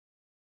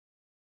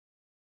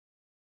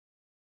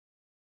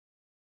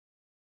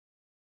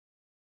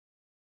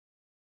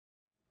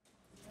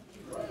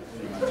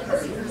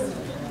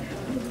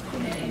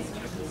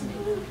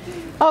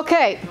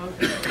Okay,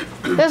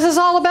 this is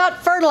all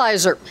about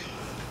fertilizer,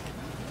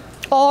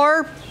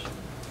 or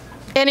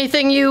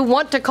anything you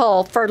want to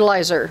call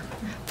fertilizer.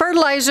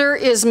 Fertilizer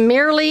is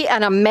merely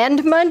an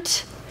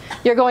amendment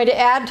you're going to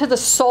add to the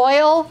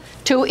soil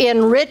to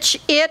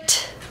enrich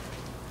it.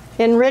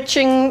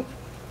 Enriching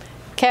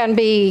can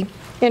be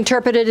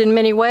interpreted in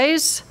many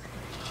ways.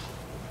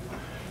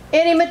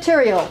 Any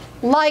material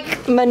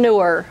like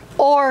manure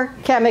or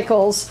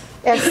chemicals,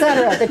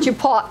 etc., that you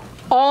put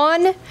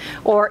on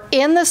or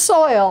in the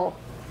soil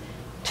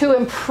to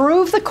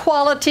improve the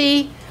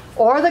quality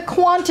or the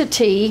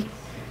quantity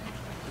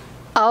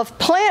of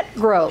plant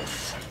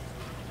growth.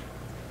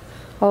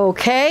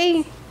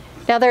 Okay,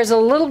 now there's a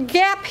little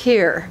gap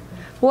here.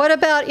 What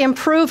about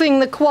improving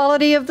the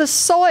quality of the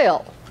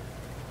soil?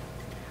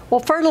 Well,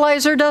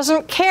 fertilizer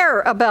doesn't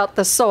care about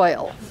the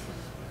soil.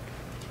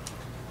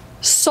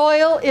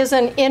 Soil is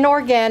an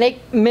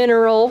inorganic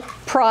mineral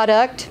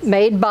product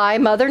made by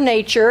Mother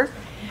Nature.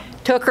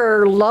 Took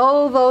her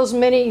those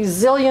many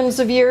zillions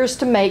of years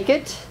to make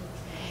it.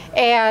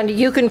 And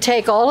you can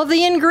take all of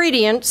the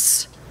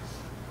ingredients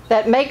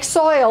that make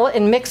soil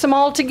and mix them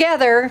all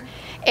together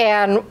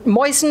and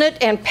moisten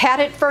it and pat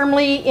it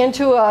firmly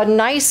into a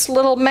nice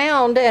little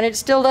mound, and it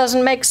still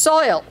doesn't make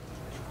soil.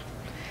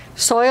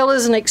 Soil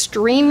is an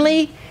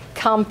extremely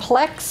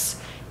complex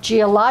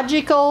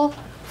geological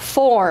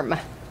form.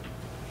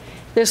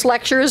 This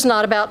lecture is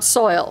not about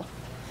soil.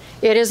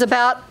 It is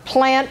about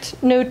plant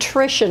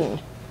nutrition.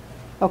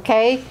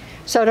 Okay?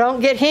 So don't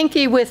get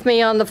hinky with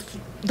me on the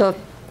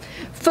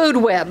food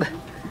web.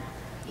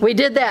 We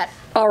did that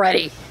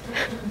already.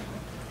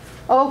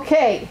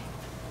 Okay.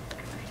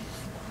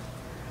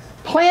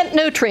 Plant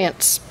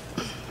nutrients.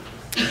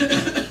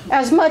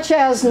 As much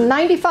as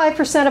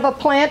 95% of a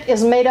plant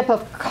is made up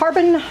of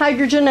carbon,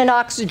 hydrogen, and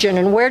oxygen.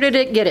 And where did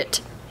it get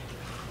it?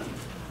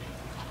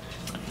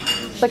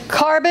 The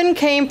carbon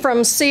came from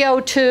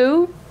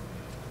CO2.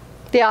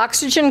 The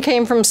oxygen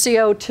came from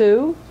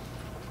CO2.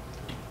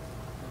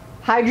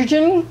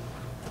 Hydrogen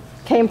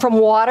came from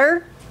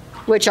water,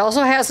 which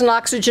also has an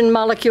oxygen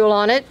molecule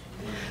on it.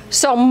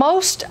 So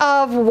most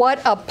of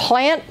what a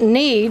plant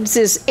needs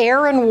is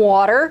air and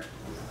water.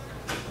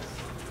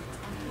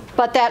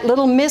 But that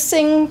little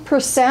missing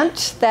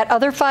percent, that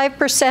other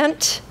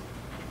 5%,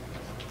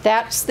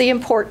 that's the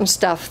important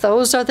stuff.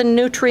 Those are the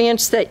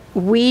nutrients that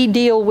we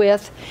deal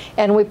with,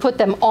 and we put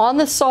them on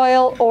the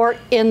soil or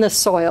in the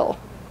soil.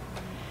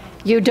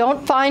 You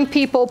don't find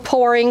people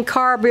pouring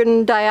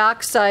carbon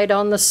dioxide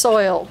on the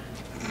soil,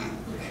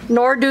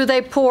 nor do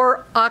they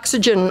pour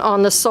oxygen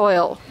on the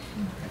soil.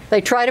 They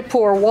try to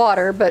pour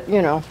water, but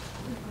you know,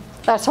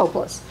 that's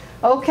hopeless.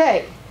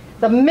 Okay,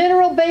 the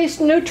mineral-based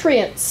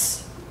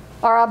nutrients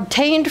are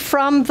obtained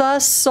from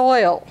the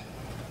soil.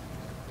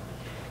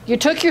 You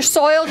took your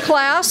soil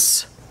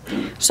class,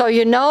 so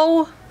you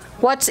know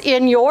what's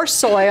in your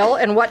soil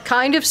and what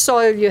kind of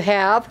soil you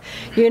have.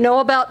 You know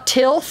about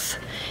tilth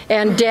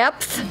and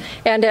depth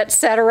and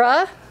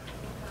etc.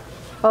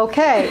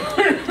 Okay.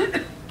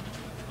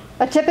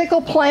 A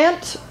typical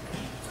plant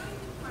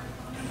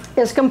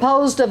is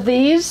composed of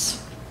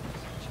these,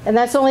 and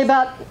that's only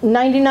about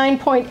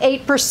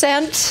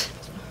 99.8%.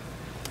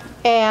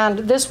 And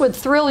this would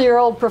thrill your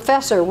old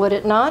professor, would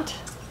it not?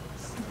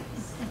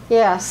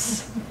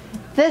 Yes.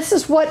 This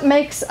is what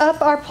makes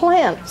up our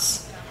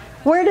plants.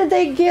 Where did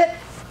they get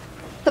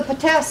the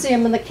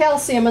potassium and the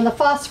calcium and the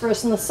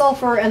phosphorus and the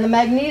sulfur and the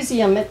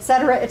magnesium,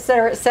 etc.,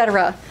 etc.,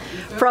 etc.?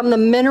 From the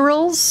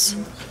minerals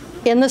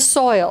in the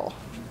soil.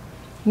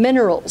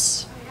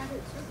 Minerals.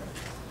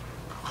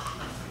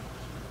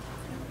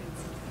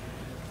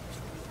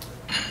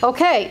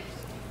 Okay.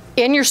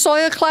 In your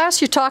soil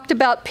class, you talked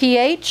about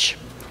pH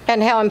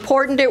and how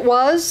important it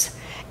was,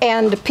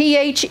 and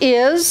pH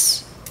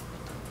is?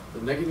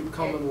 The negative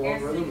common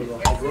logarithm of the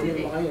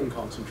hydronium ion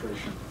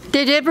concentration.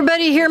 Did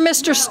everybody hear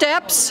Mr.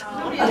 Steps?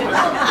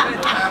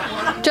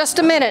 Just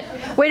a minute.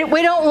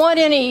 We don't want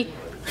any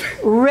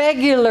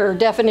regular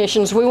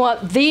definitions. We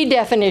want the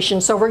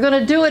definition, so we're going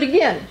to do it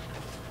again.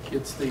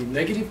 It's the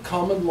negative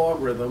common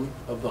logarithm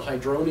of the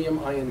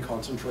hydronium ion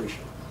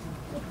concentration.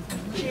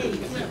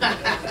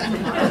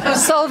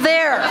 So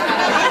there.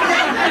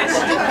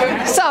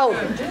 So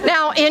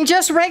now in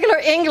just regular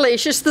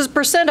English, it's the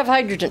percent of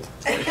hydrogen.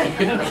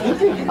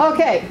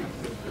 Okay.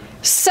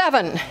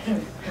 7.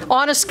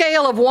 On a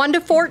scale of 1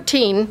 to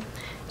 14,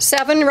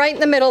 7 right in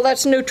the middle,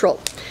 that's neutral.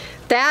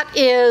 That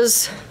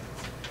is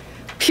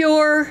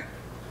pure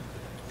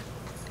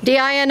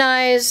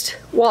deionized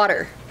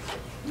water.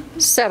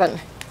 7.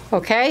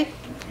 Okay?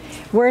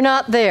 We're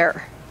not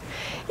there.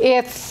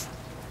 If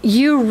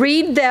you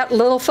read that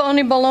little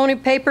phony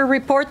baloney paper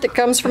report that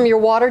comes from your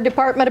water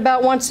department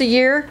about once a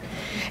year,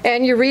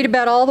 and you read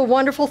about all the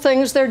wonderful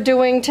things they're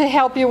doing to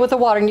help you with the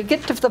water, and you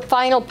get to the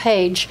final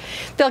page,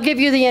 they'll give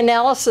you the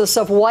analysis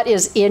of what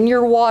is in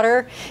your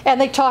water,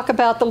 and they talk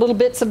about the little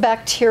bits of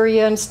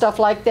bacteria and stuff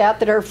like that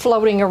that are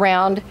floating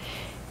around,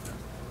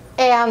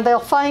 and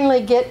they'll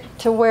finally get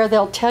to where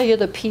they'll tell you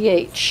the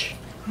pH.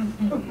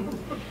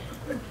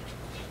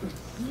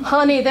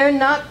 Honey, they're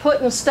not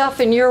putting stuff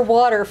in your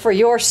water for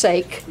your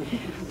sake.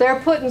 They're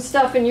putting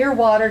stuff in your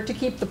water to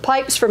keep the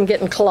pipes from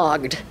getting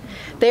clogged.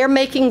 They're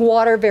making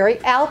water very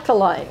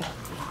alkaline.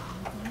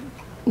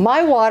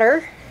 My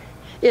water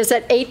is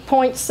at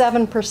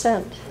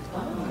 8.7%.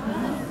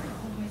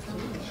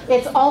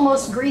 It's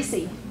almost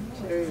greasy.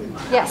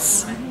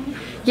 Yes.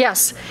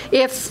 Yes.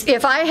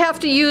 If I have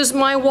to use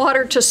my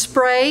water to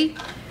spray,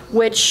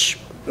 which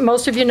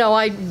most of you know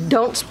I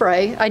don't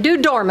spray. I do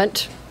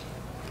dormant,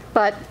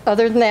 but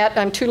other than that,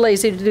 I'm too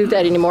lazy to do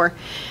that anymore.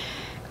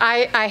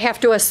 I have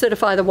to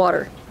acidify the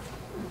water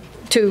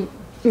to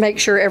make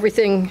sure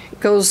everything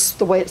goes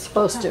the way it's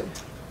supposed to.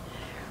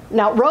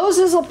 Now,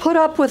 roses will put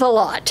up with a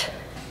lot,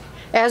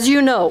 as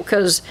you know,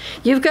 because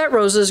you've got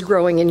roses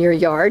growing in your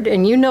yard,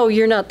 and you know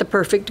you're not the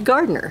perfect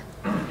gardener.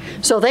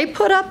 So they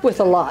put up with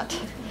a lot.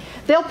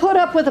 They'll put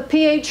up with a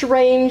pH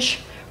range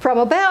from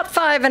about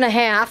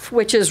 5.5,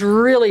 which is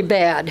really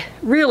bad,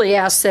 really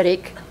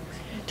acidic,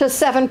 to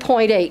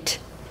 7.8.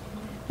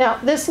 Now,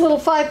 this little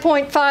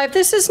 5.5,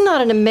 this is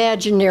not an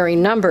imaginary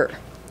number.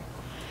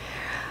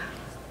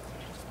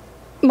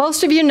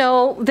 Most of you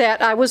know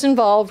that I was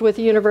involved with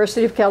the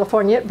University of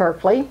California at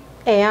Berkeley,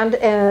 and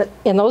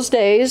in those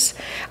days,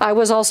 I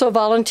was also a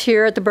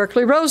volunteer at the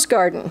Berkeley Rose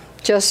Garden,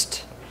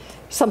 just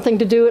something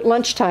to do at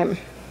lunchtime.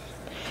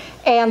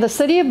 And the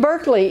city of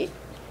Berkeley,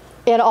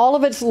 in all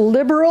of its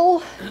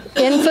liberal,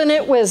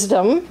 infinite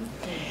wisdom,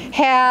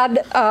 had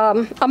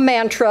a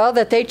mantra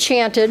that they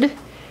chanted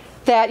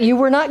that you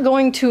were not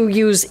going to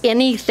use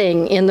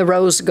anything in the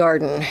rose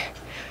garden.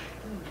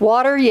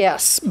 Water,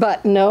 yes,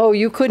 but no,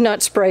 you could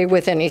not spray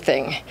with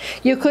anything.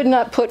 You could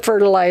not put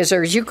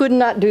fertilizers. You could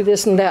not do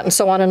this and that and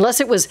so on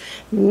unless it was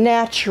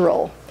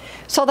natural.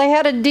 So they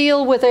had to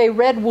deal with a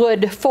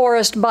redwood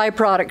forest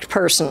byproduct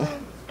person.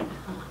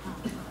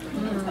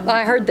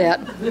 I heard that.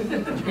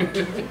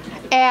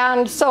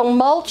 And so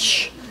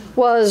mulch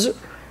was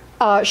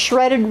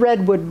shredded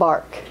redwood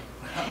bark.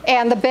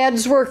 And the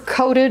beds were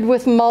coated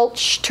with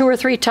mulch 2 or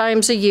 3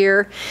 times a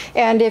year.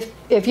 And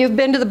if you've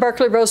been to the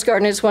Berkeley Rose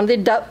Garden, it's one of the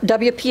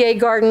WPA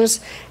gardens,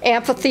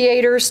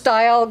 amphitheater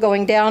style,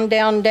 going down,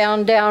 down,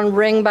 down, down,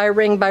 ring by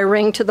ring by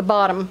ring to the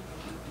bottom.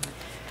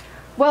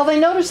 Well, they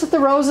noticed that the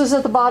roses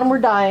at the bottom were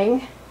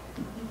dying.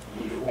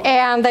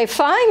 And they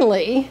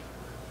finally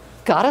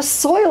got a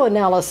soil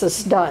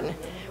analysis done,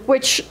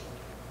 which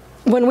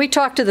when we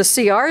talk to the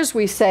CRs,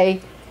 we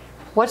say,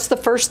 what's the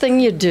first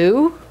thing you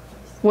do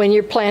when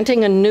you're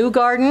planting a new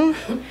garden?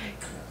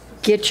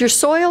 Get your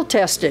soil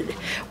tested.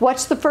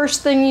 What's the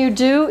first thing you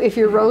do if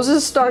your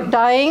roses start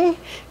dying?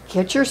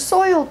 Get your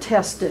soil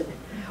tested.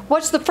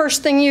 What's the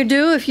first thing you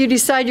do if you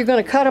decide you're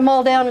going to cut them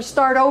all down and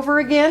start over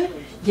again?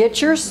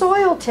 Get your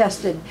soil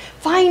tested.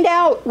 Find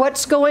out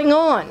what's going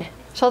on.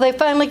 So they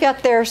finally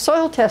got their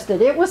soil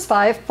tested. It was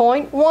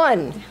 5.1.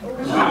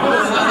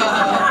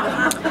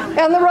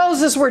 And the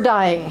roses were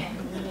dying.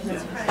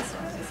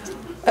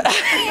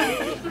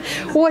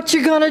 What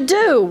you gonna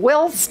do?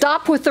 Well,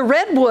 stop with the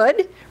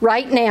redwood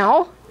right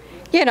now,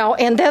 you know,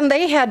 and then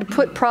they had to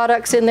put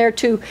products in there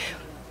to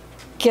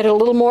get a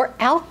little more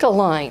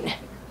alkaline.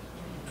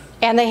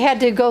 And they had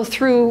to go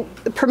through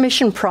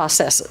permission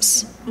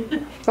processes.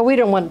 But we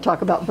don't want to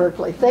talk about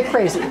Berkeley. They're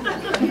crazy.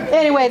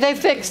 Anyway, they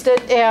fixed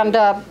it,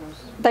 and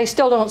they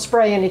still don't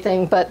spray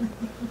anything, but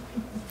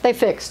they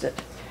fixed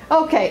it.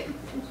 Okay,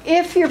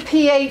 if your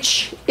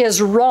pH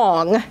is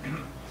wrong,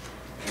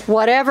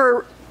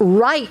 whatever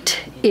right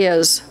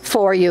is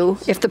for you,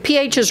 if the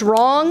pH is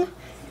wrong,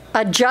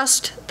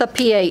 adjust the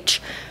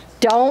pH.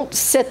 Don't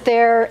sit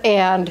there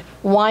and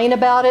whine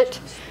about it.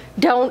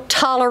 Don't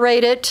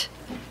tolerate it.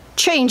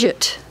 Change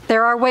it.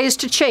 There are ways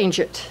to change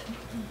it.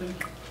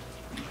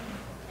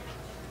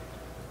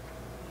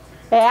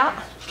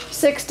 Yeah,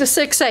 6 to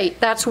 6.8.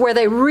 That's where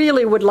they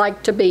really would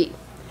like to be.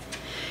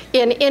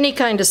 In any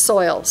kind of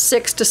soil,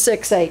 6 to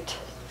 6.8.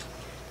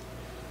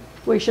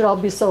 We should all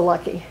be so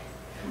lucky.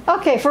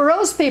 Okay, for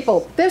rose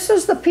people, this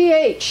is the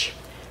pH.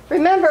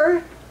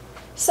 Remember,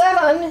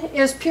 7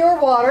 is pure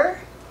water.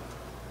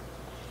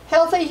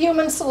 Healthy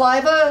human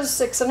saliva is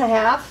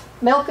 6.5.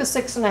 Milk is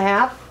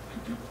 6.5.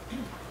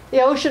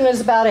 The ocean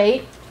is about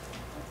 8.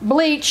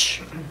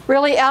 Bleach,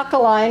 really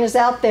alkaline, is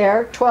out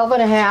there,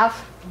 12.5.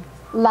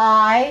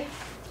 Lye,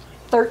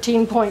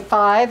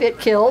 13.5. It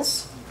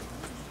kills.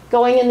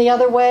 Going in the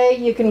other way,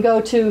 you can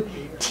go to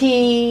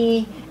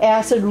tea,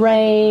 acid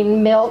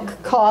rain,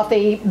 milk,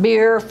 coffee,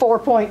 beer,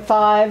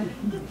 4.5.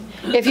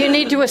 If you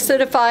need to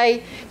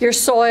acidify your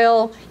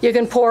soil, you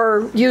can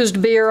pour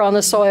used beer on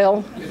the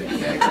soil.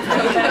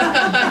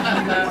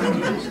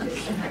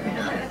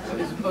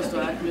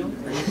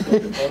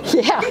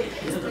 Yeah,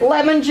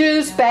 lemon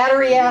juice,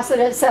 battery acid,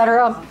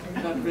 etc.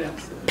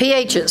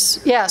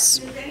 pHs, yes.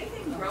 Does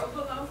anything grow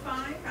below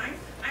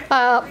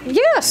 5?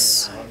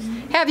 Yes.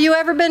 Have you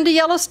ever been to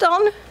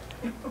Yellowstone?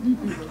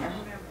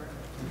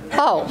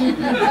 Oh.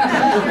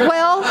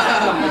 Well,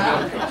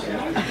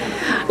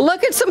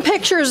 look at some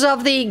pictures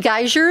of the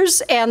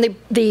geysers and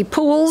the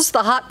pools,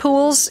 the hot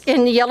pools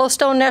in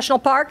Yellowstone National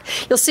Park.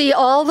 You'll see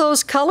all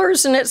those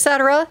colors and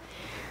etc.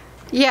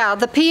 Yeah,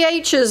 the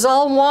pH is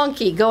all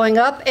wonky, going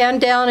up and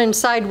down and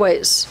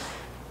sideways.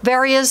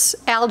 Various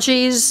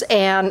algae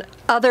and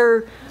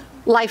other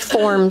life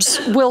forms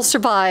will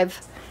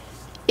survive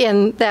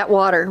in that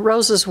water.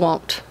 Roses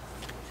won't.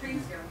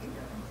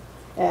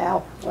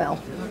 Yeah,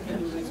 well.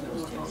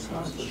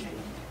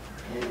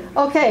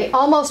 Okay,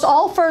 almost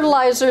all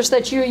fertilizers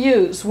that you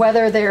use,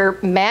 whether they're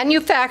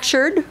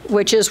manufactured,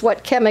 which is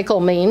what chemical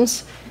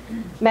means,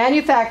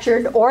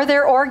 manufactured, or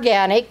they're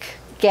organic,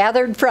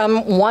 gathered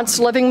from once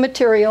living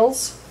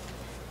materials,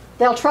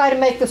 they'll try to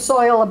make the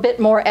soil a bit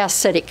more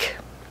acidic,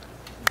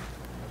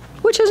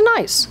 which is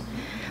nice.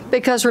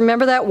 Because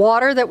remember that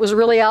water that was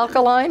really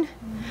alkaline?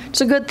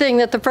 It's a good thing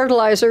that the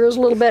fertilizer is a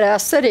little bit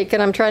acidic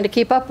and I'm trying to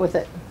keep up with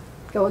it.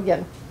 Go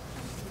again.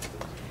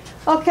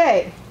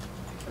 Okay.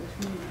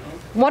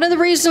 One of the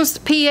reasons the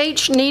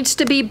pH needs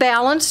to be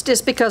balanced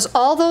is because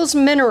all those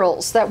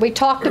minerals that we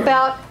talked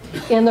about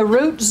in the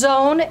root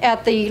zone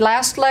at the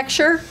last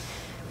lecture,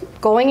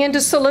 going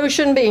into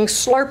solution, being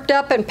slurped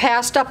up and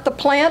passed up the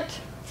plant,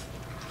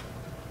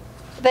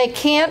 they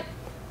can't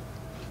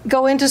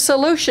go into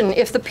solution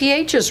if the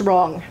pH is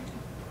wrong.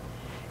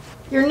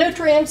 Your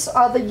nutrients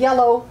are the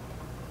yellow,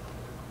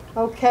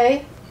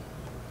 okay?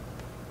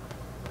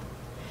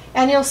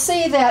 And you'll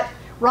see that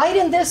right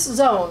in this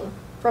zone,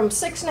 from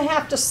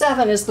 6.5 to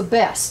 7 is the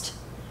best.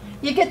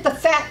 You get the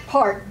fat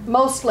part,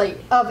 mostly,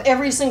 of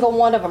every single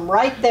one of them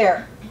right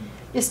there.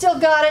 You still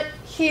got it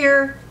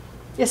here,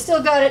 you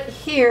still got it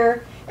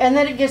here, and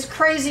then it gets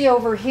crazy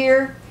over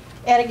here,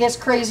 and it gets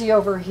crazy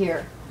over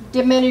here.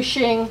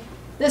 Diminishing.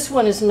 This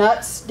one is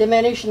nuts,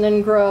 diminish and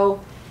then grow.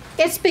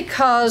 It's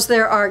because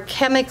there are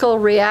chemical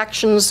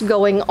reactions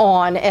going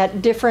on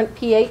at different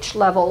pH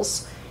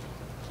levels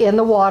in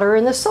the water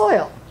and the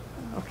soil,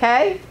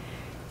 okay?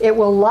 It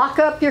will lock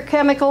up your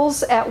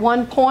chemicals at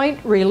one point,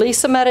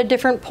 release them at a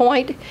different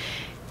point.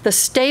 The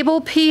stable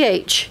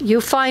pH,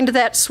 you find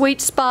that sweet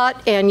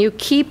spot and you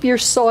keep your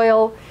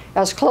soil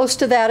as close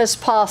to that as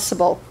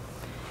possible.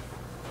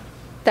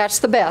 That's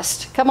the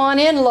best. Come on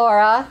in,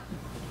 Laura.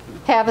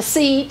 Have a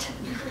seat.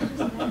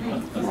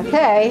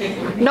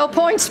 Okay, no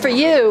points for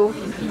you.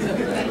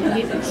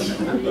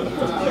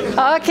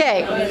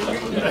 Okay,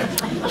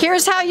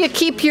 here's how you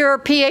keep your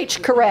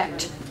pH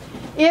correct.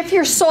 If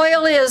your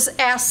soil is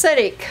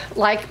acidic,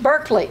 like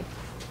Berkeley,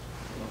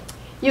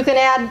 you can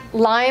add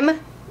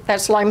lime,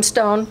 that's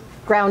limestone,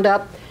 ground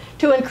up,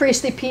 to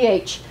increase the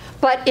pH.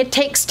 But it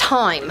takes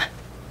time.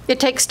 It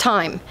takes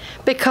time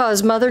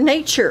because Mother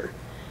Nature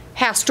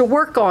has to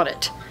work on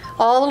it.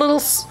 All the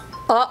little,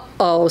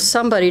 uh-oh,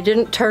 somebody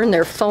didn't turn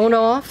their phone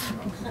off.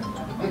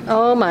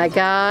 Oh my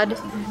God.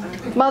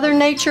 Mother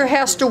Nature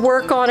has to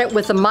work on it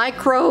with the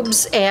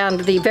microbes and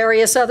the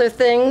various other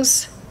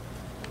things.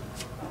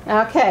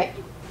 Okay.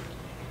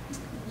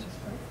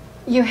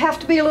 You have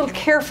to be a little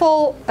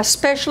careful,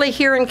 especially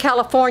here in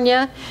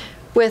California,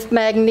 with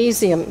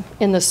magnesium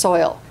in the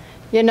soil.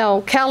 You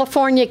know,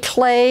 California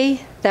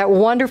clay, that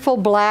wonderful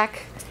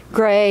black,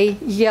 gray,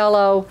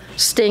 yellow,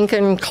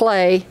 stinking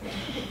clay,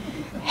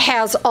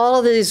 has all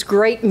of these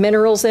great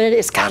minerals in it.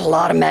 It's got a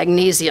lot of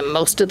magnesium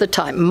most of the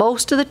time.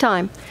 Most of the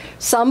time.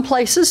 Some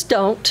places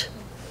don't.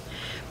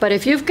 But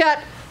if you've got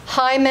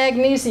high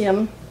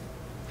magnesium,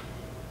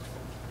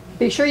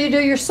 be sure you do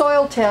your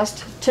soil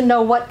test to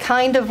know what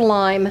kind of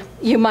lime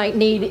you might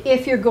need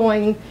if you're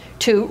going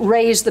to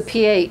raise the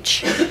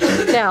pH.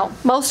 Now,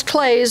 most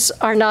clays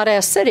are not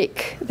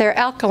acidic. They're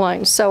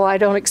alkaline, so I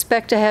don't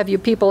expect to have you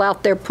people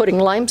out there putting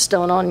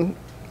limestone on.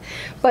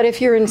 But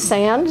if you're in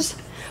sands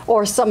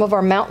or some of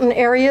our mountain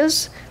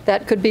areas,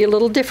 that could be a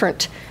little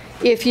different.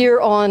 If you're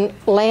on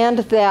land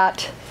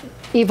that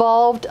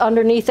evolved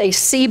underneath a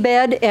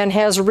seabed and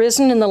has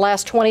risen in the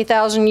last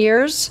 20,000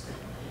 years,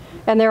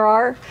 and there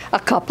are a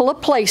couple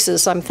of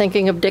places, I'm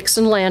thinking of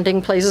Dixon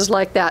Landing, places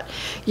like that,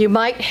 you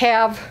might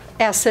have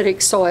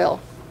acidic soil.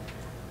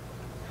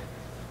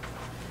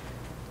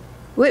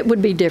 It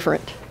would be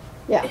different.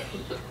 Yeah.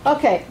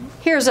 Okay,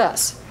 here's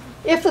us.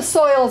 If the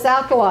soil is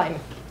alkaline,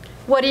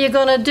 what are you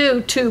going to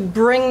do to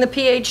bring the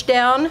pH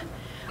down?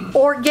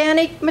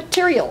 Organic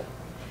material.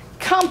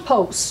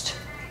 Compost.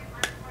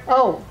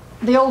 Oh,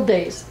 the old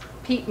days.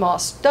 Peat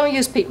moss. Don't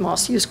use peat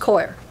moss, use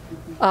coir.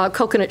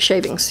 Coconut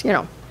shavings, you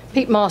know.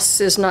 Peat moss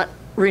is not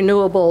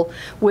renewable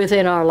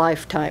within our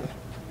lifetime.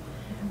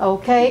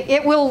 Okay,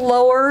 it will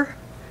lower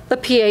the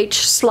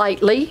pH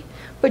slightly,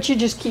 but you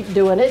just keep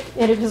doing it.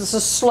 And it is a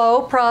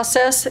slow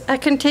process, a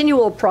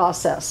continual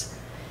process.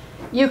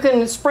 You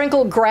can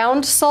sprinkle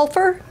ground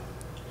sulfur.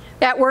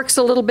 That works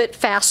a little bit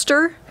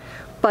faster,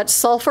 but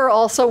sulfur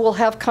also will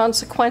have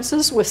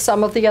consequences with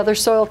some of the other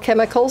soil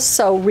chemicals,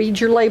 so read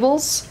your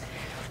labels.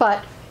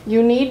 But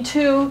you need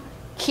to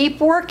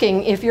keep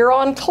working if you're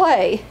on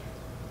clay,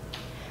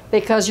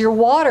 because your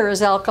water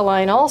is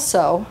alkaline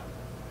also.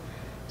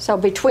 So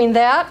between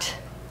that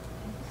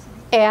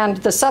and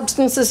the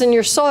substances in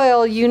your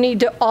soil, you need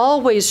to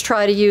always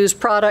try to use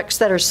products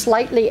that are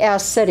slightly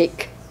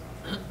acidic.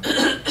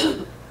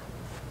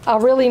 A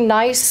really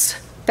nice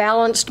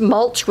balanced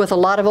mulch with a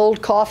lot of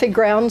old coffee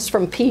grounds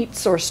from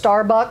Pete's or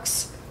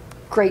Starbucks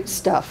Great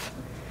stuff.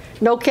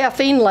 No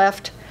caffeine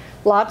left.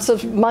 Lots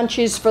of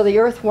munchies for the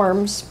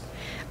earthworms.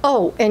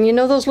 Oh, and you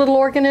know those little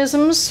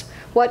organisms?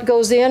 What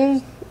goes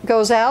in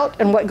goes out,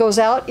 and what goes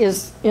out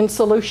is in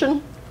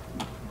solution.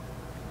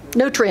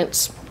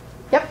 Nutrients.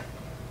 Yep.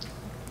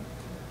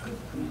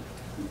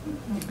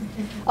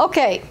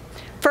 Okay,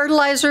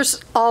 fertilizers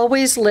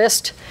always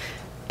list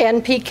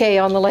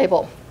NPK on the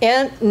label.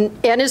 N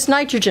is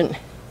nitrogen.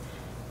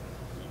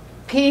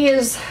 P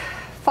is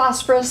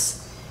phosphorus.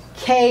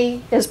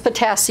 K is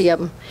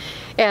potassium.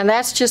 And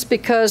that's just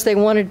because they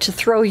wanted to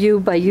throw you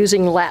by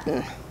using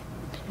Latin.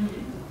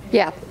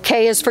 Yeah,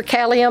 K is for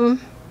kalium.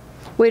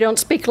 We don't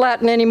speak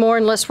Latin anymore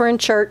unless we're in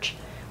church.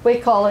 We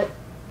call it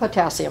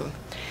potassium.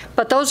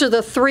 But those are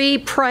the 3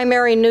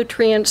 primary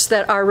nutrients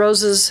that our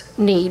roses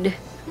need.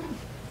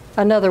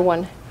 Another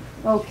one.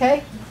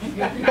 Okay?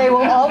 They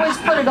will always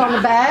put it on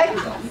the bag.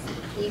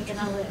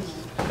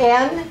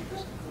 N,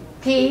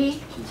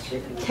 P,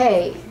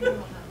 K.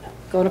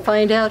 Going to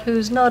find out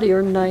who's naughty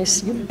or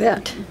nice, you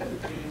bet.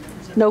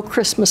 No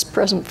Christmas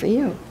present for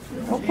you.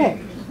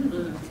 Okay.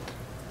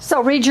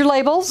 So read your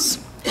labels.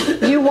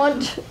 You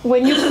want,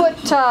 when you put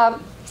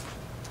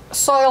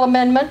soil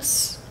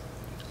amendments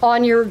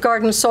on your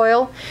garden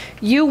soil,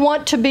 you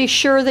want to be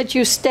sure that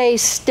you stay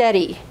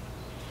steady.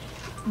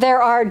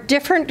 There are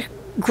different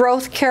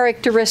growth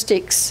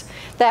characteristics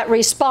that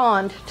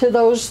respond to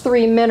those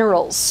 3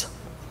 minerals.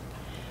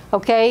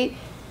 Okay?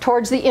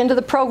 Towards the end of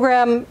the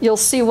program, you'll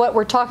see what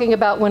we're talking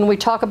about when we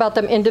talk about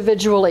them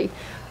individually.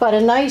 But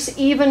a nice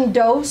even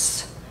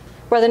dose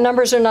where the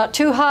numbers are not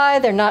too high,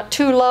 they're not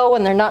too low,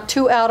 and they're not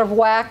too out of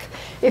whack.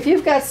 If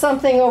you've got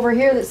something over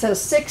here that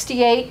says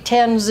 68,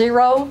 10,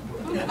 0,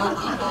 you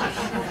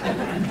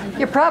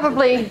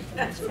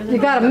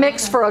got a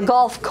mix for a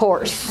golf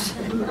course,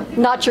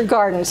 not your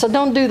garden. So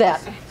don't do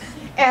that.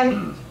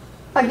 And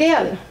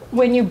again,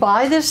 when you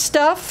buy this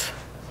stuff,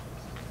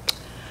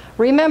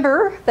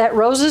 remember that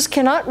roses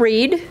cannot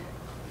read.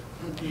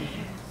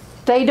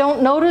 They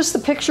don't notice the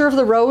picture of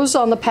the rose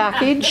on the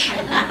package.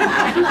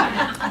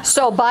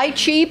 So buy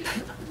cheap,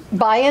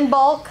 buy in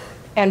bulk,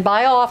 and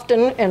buy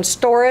often, and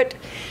store it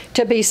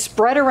to be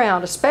spread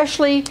around,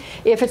 especially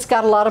if it's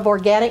got a lot of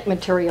organic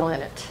material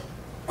in it.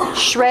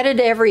 Shredded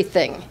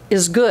everything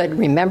is good.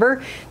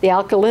 Remember, the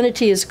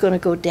alkalinity is going to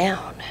go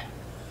down.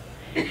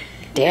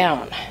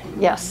 Down.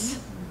 Yes.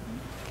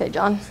 Okay,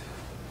 John.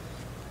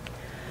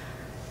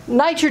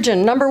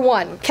 Nitrogen, number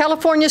 1.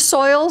 California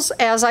soils,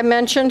 as I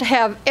mentioned,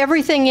 have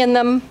everything in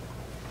them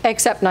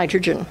except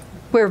nitrogen.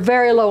 We're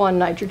very low on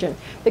nitrogen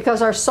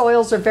because our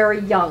soils are very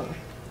young.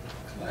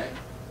 Clay.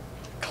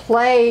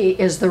 Clay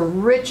is the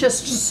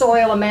richest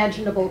soil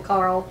imaginable,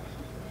 Carl,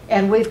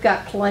 and we've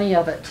got plenty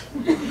of it.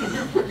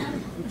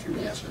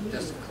 Yes, but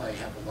doesn't clay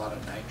have a lot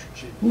of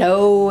nitrogen?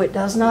 No, it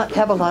does not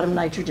have a lot of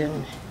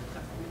nitrogen.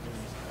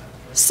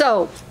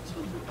 So,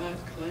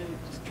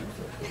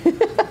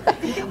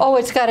 oh,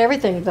 it's got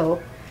everything,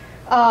 though.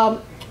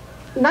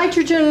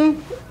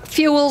 Nitrogen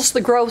fuels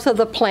the growth of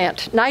the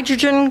plant.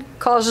 Nitrogen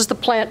causes the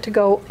plant to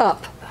go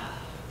up.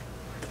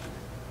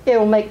 It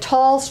will make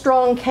tall,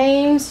 strong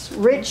canes,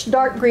 rich,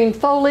 dark green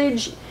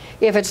foliage.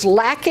 If it's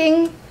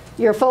lacking,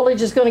 your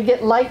foliage is going to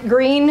get light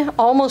green,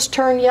 almost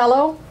turn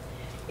yellow.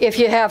 If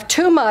you have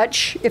too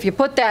much, if you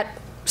put that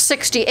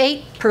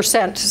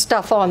 68%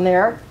 stuff on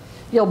there,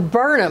 you'll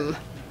burn them.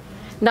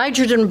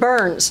 Nitrogen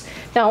burns.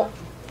 Now,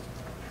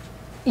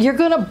 you're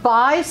going to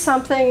buy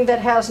something that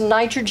has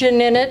nitrogen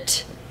in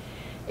it.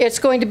 It's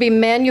going to be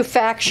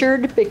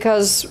manufactured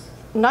because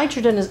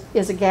nitrogen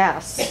is a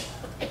gas.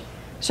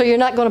 So you're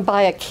not going to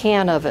buy a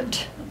can of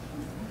it.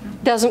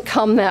 Doesn't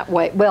come that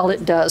way. Well,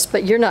 it does,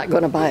 but you're not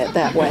going to buy it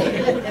that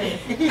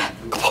way.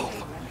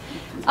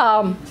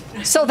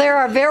 So there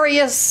are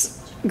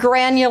various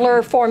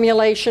granular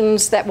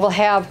formulations that will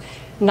have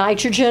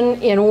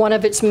nitrogen in one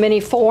of its many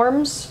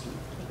forms.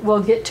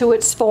 We'll get to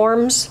its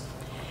forms.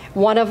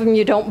 One of them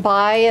you don't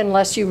buy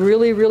unless you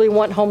really, really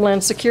want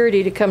Homeland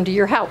Security to come to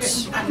your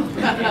house.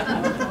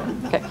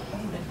 Okay.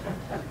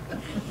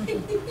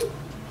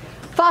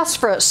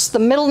 Phosphorus, the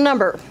middle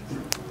number.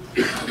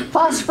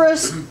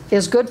 Phosphorus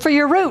is good for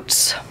your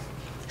roots,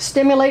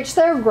 stimulates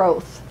their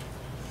growth,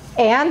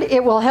 and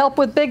it will help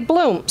with big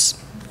blooms.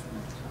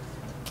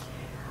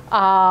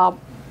 On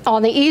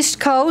the East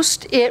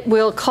Coast, it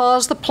will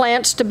cause the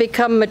plants to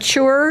become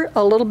mature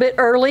a little bit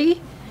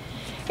early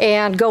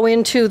and go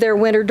into their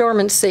winter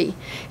dormancy.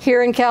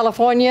 Here in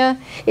California,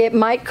 it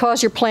might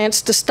cause your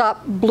plants to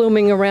stop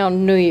blooming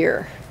around New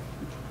Year.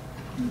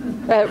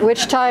 At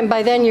which time,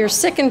 by then, you're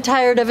sick and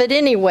tired of it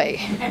anyway,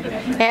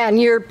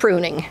 and you're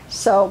pruning.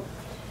 So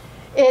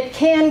it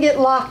can get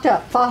locked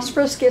up.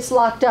 Phosphorus gets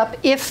locked up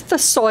if the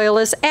soil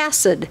is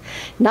acid.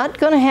 Not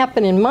going to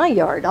happen in my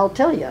yard, I'll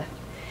tell you.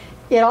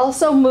 It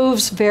also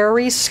moves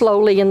very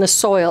slowly in the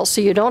soil, so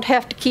you don't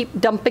have to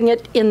keep dumping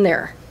it in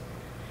there.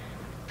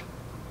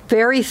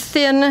 Very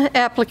thin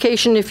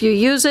application if you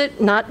use it,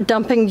 not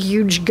dumping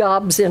huge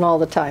gobs in all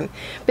the time,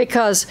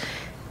 because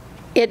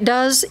it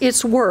does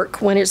its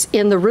work when it's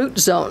in the root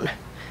zone.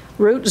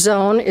 Root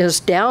zone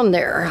is down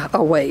there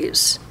a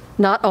ways,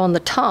 not on the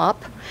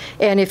top.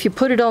 And if you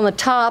put it on the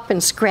top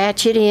and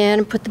scratch it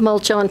in, put the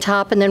mulch on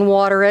top and then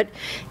water it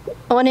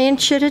 1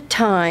 inch at a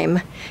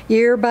time,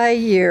 year by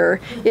year,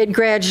 it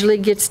gradually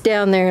gets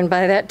down there, and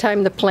by that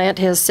time the plant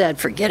has said,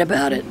 forget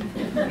about it.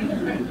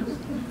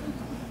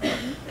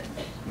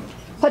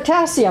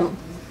 Potassium.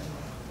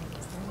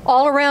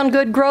 All around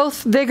good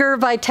growth, vigor,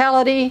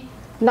 vitality,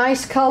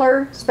 nice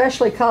color,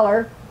 especially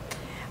color.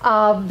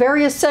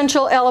 Very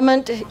essential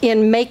element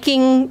in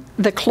making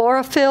the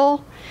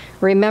chlorophyll.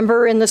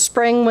 Remember in the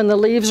spring when the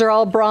leaves are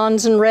all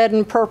bronze and red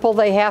and purple,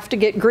 they have to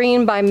get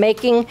green by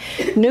making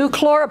new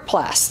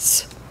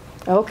chloroplasts.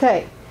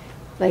 Okay,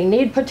 they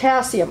need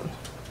potassium.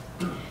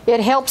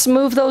 It helps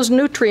move those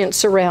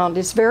nutrients around.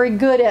 It's very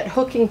good at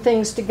hooking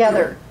things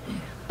together,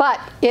 but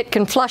it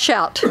can flush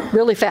out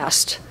really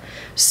fast.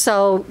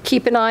 So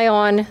keep an eye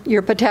on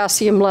your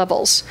potassium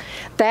levels.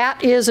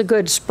 That is a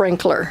good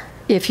sprinkler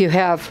if you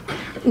have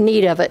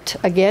need of it.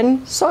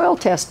 Again, soil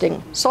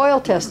testing,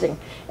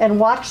 and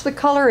watch the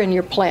color in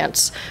your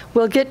plants.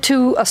 We'll get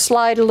to a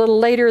slide a little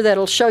later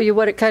that'll show you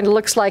what it kind of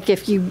looks like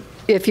if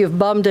you've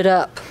bummed it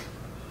up.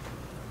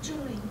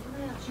 Jolene,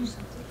 can I ask you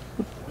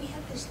something? We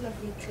have this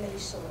lovely clay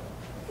soil,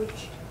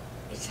 which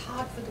it's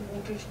hard for the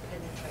water to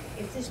penetrate.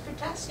 If this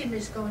potassium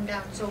is going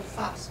down so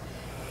fast,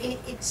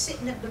 it's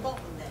sitting at the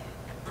bottom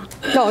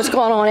there. No, it's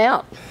gone on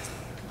out.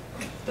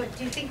 But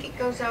do you think it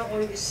goes out or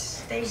it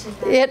stays in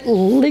there? It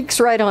leaks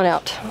right on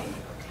out.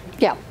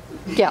 Yeah,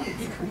 yeah.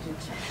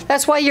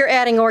 That's why you're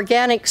adding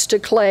organics to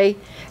clay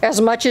as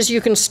much as you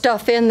can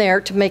stuff in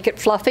there to make it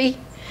fluffy.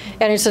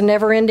 And it's a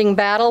never-ending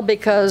battle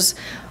because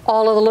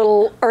all of the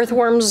little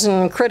earthworms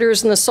and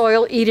critters in the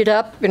soil eat it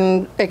up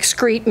and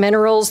excrete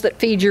minerals that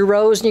feed your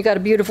rows, and you got a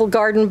beautiful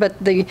garden, but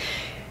the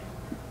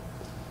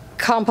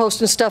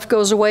compost and stuff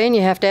goes away and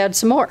you have to add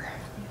some more.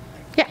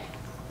 Yeah,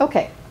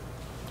 okay.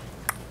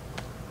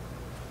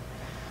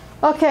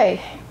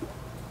 Okay,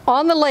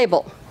 on the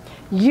label,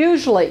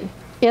 usually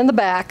in the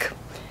back,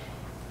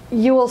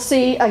 you will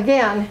see,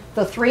 again,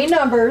 the 3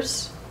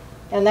 numbers,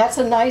 and that's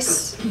a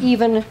nice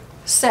even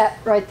set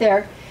right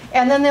there.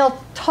 And then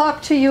they'll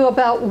talk to you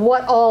about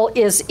what all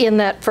is in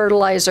that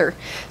fertilizer.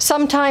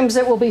 Sometimes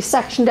it will be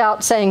sectioned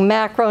out saying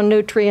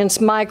macronutrients,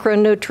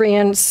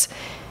 micronutrients,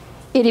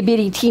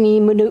 itty-bitty, teeny,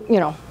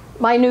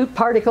 minute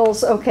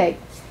particles. Okay.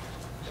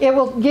 It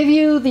will give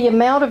you the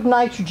amount of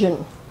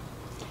nitrogen.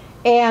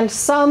 And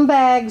some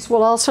bags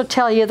will also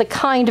tell you the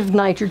kind of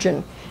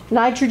nitrogen.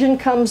 Nitrogen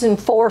comes in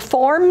 4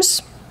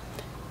 forms.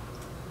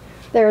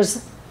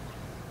 There's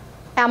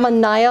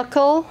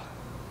ammoniacal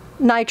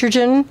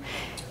nitrogen,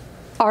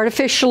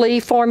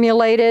 artificially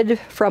formulated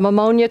from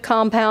ammonia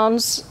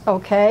compounds,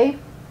 okay.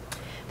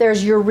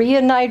 There's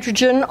urea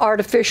nitrogen,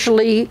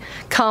 artificially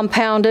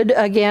compounded,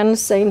 again,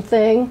 same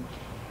thing.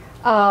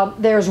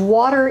 There's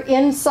water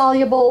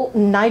insoluble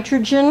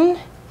nitrogen,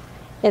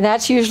 and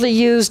that's usually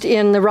used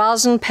in the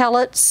rosin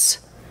pellets,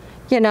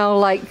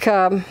 like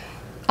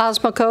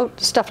Osmocote,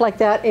 stuff like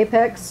that,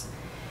 Apex.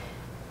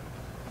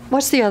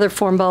 What's the other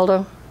form,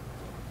 Baldo?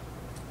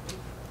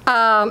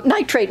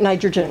 Nitrate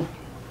nitrogen.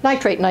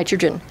 Nitrate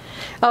nitrogen.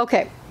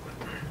 Okay.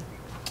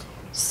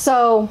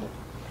 So,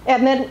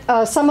 and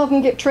then some of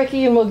them get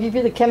tricky, and we'll give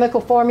you the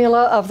chemical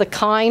formula of the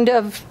kind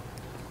of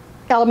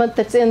element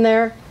that's in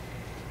there.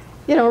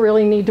 You don't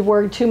really need to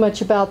worry too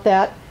much about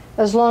that,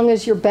 as long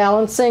as you're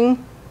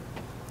balancing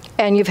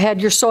and you've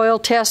had your soil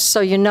tests,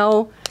 so you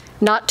know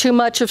not too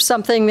much of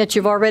something that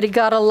you've already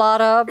got a lot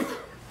of.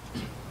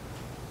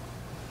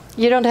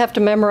 You don't have to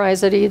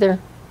memorize it either.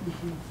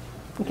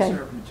 Mm-hmm. Okay. Is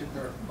there a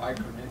particular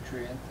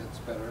micronutrient that's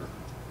better?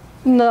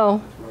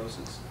 No. With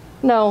roses?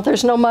 No,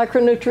 there's no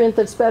micronutrient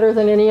that's better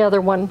than any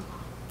other one.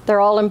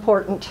 They're all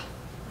important.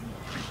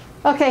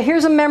 Okay,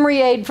 here's a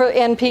memory aid for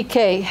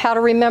NPK. How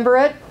to remember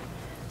it?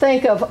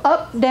 Think of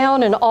up,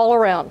 down, and all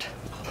around.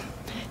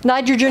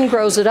 Nitrogen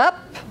grows it up,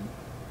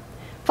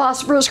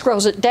 phosphorus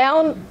grows it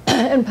down,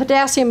 and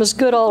potassium is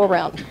good all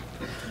around.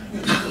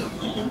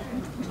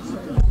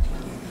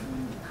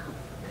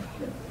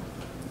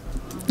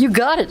 You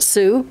got it,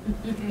 Sue.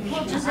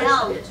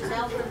 Giselle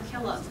will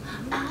kill us.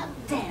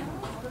 Damn.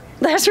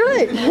 That's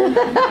right.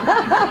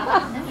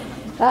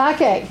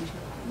 Okay.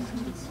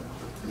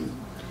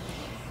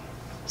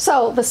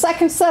 So the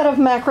second set of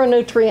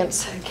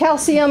macronutrients,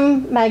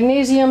 calcium,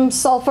 magnesium,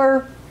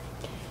 sulfur.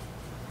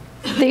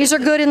 These are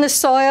good in the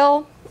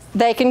soil.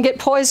 They can get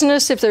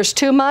poisonous if there's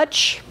too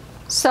much.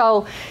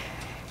 So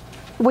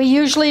we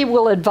usually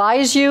will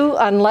advise you,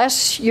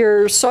 unless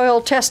you're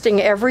soil testing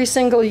every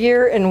single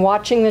year and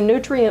watching the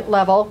nutrient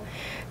level,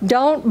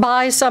 don't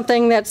buy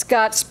something that's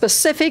got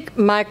specific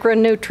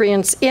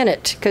micronutrients in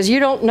it, because you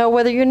don't know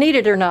whether you need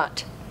it or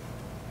not.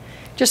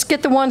 Just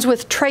get the ones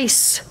with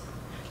traces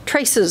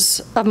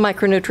of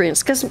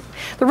micronutrients, because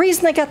the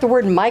reason they got the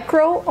word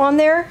micro on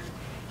there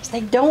is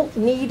they don't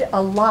need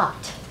a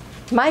lot.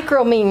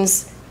 Micro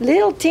means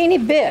little teeny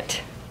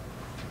bit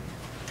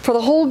for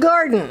the whole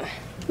garden.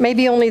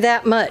 Maybe only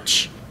that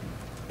much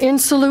in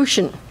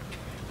solution.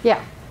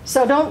 Yeah,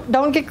 So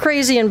don't get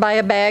crazy and buy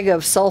a bag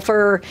of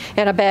sulfur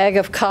and a bag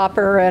of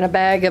copper and a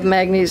bag of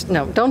magnesium.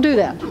 No, don't do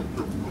that.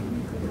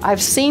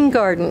 I've seen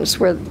gardens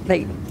where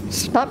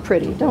it's not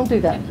pretty. Don't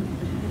do that.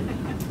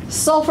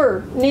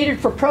 Sulfur needed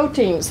for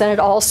proteins, and it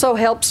also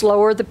helps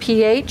lower the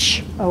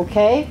pH,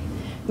 okay?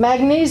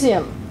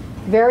 Magnesium,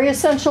 very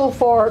essential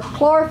for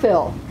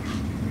chlorophyll.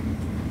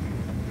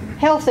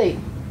 Healthy.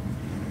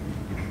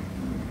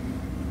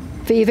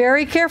 Be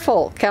very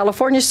careful.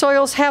 California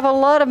soils have a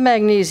lot of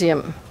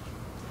magnesium.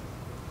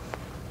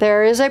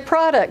 There is a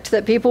product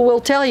that people will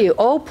tell you,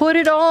 oh, put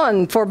it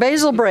on for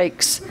basal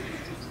breaks.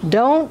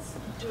 Don't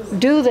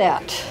do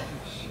that.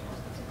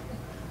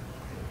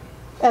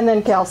 And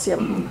then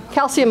calcium.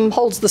 Calcium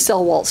holds the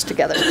cell walls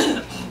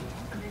together.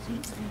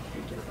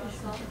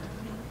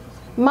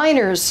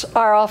 Minors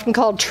are often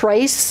called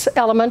trace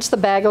elements. The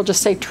bag will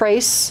just say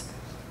trace.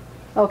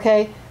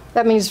 Okay?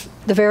 That means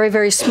the very,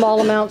 very small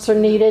amounts are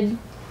needed.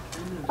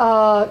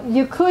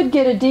 You could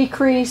get a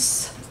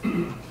decrease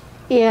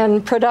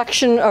in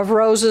production of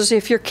roses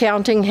if you're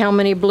counting how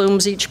many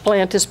blooms each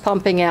plant is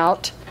pumping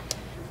out,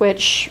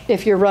 which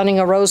if you're running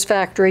a rose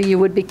factory, you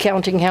would be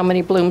counting how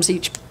many blooms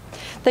each.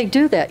 They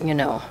do that, you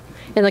know.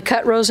 In the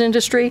cut rose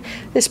industry,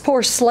 these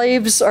poor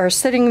slaves are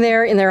sitting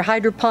there in their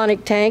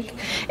hydroponic tank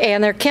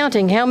and they're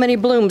counting how many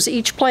blooms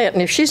each plant.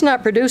 And if she's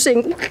not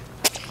producing,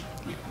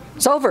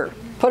 it's over.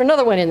 Put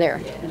another one in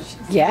there.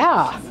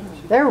 Yeah,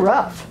 they're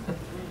rough.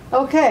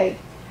 Okay.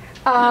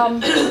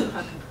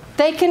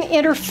 They can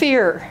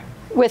interfere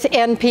with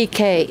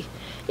NPK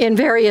in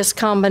various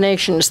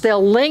combinations.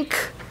 They'll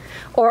link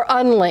or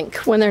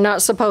unlink when they're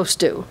not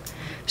supposed to.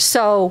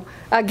 So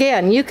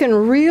again, you can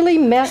really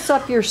mess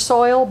up your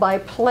soil by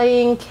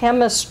playing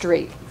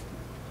chemistry.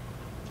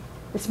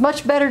 It's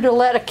much better to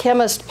let a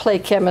chemist play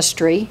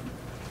chemistry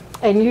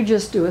and you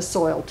just do a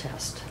soil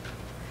test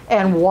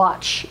and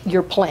watch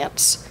your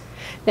plants.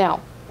 Now,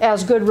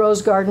 as good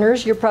rose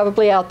gardeners, you're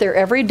probably out there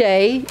every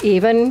day,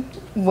 even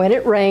when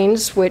it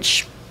rains,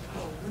 which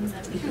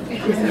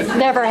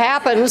never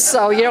happens,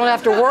 so you don't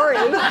have to worry.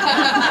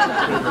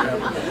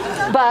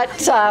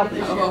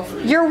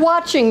 But you're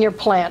watching your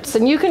plants,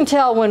 and you can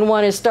tell when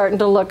one is starting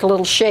to look a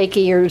little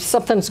shaky or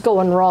something's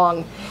going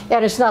wrong,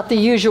 and it's not the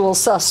usual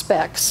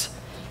suspects.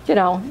 You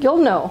know, you'll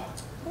know.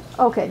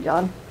 Okay,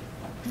 John.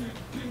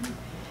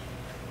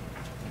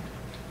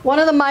 One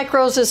of the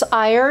micros is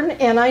iron,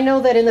 and I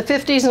know that in the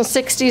 50s and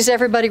 60s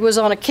everybody was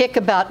on a kick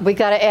about we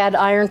got to add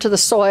iron to the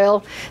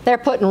soil. They're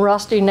putting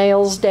rusty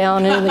nails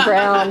down in the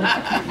ground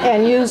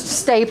and used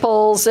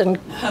staples and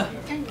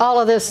all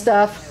of this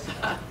stuff.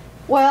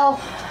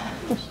 Well,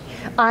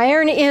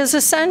 iron is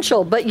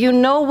essential, but you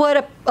know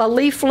what a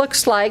leaf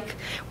looks like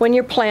when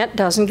your plant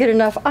doesn't get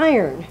enough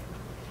iron.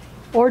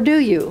 Or do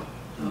you?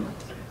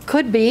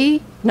 Could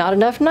be not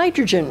enough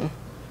nitrogen.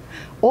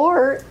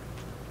 Or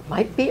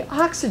might be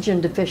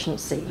oxygen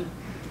deficiency.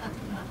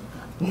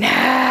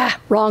 Nah,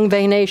 wrong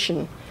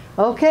veination.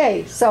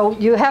 Okay, so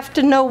you have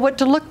to know what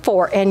to look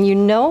for. And you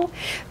know,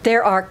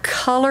 there are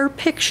color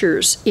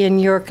pictures in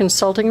your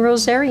Consulting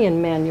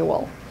Rosarian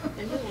manual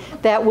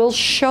that will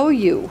show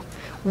you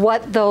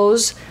what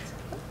those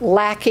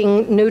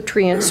lacking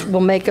nutrients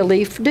will make a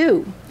leaf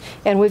do.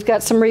 And we've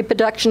got some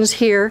reproductions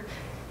here.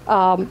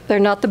 They're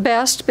not the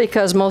best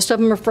because most of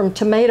them are from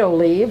tomato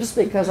leaves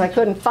because I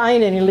couldn't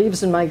find any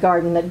leaves in my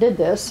garden that did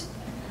this.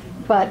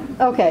 But,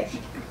 okay.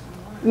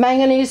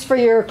 Manganese for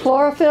your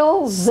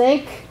chlorophyll,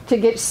 zinc to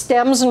get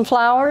stems and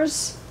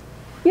flowers.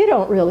 You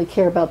don't really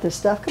care about this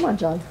stuff. Come on,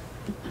 John.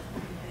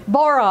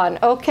 Boron,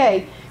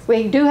 okay.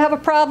 We do have a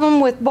problem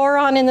with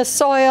boron in the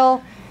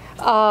soil,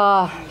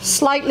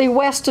 slightly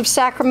west of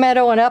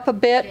Sacramento and up a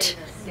bit.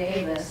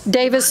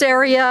 Davis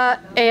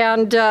area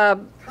and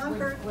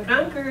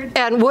Concord.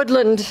 And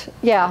Woodland,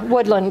 yeah,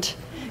 Woodland.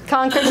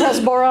 Concord has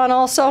boron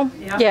also?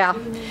 Yeah.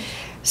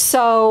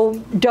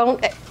 So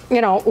don't, you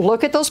know,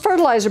 look at those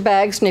fertilizer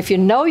bags, and if you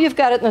know you've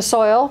got it in the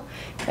soil,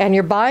 and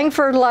you're buying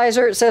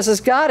fertilizer, it says it's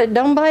got it,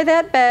 don't buy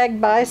that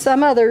bag, buy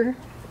some other,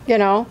 you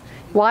know.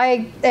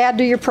 Why add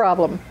to your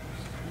problem?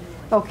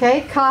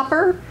 Okay,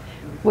 copper.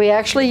 We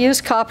actually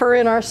use copper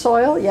in our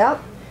soil,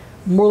 yep.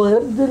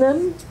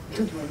 Molybdenum.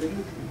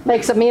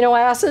 Makes amino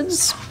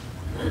acids.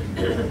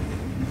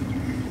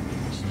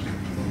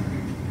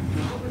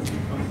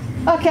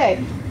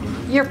 Okay,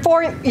 your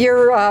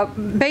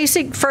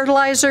basic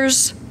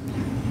fertilizers,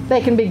 they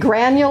can be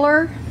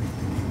granular,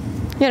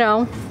 you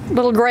know,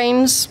 little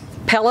grains,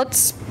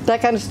 pellets,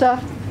 that kind of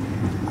stuff.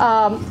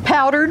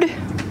 Powdered,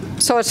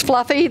 so it's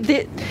fluffy.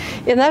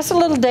 And that's a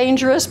little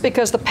dangerous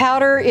because the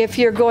powder, if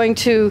you're going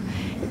to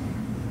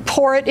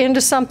pour it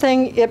into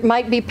something, it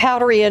might be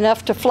powdery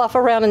enough to fluff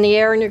around in the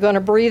air and you're going to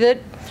breathe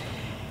it.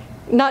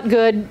 Not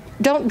good.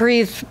 Don't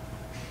breathe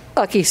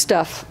ucky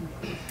stuff.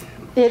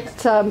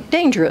 It's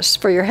dangerous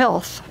for your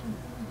health.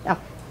 Yeah.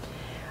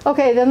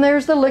 Okay, then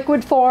there's the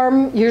liquid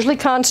form, usually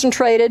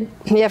concentrated.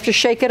 You have to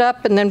shake it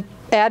up and then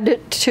add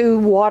it to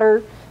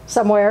water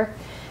somewhere.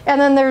 And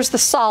then there's the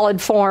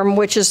solid form,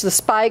 which is the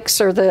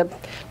spikes or the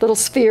little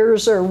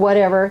spheres or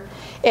whatever.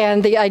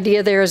 And the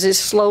idea there is it's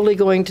slowly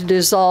going to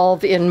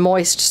dissolve in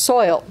moist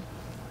soil,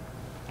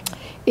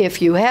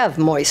 if you have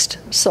moist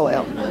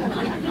soil.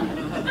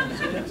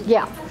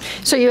 Yeah.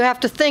 So you have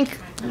to think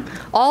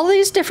all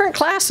these different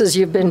classes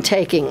you've been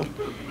taking.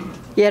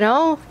 You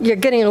know, you're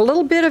getting a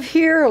little bit of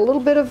here, a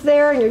little bit of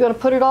there, and you're going to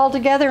put it all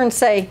together and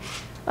say,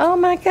 oh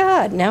my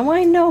God, now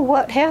I know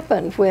what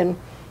happened when,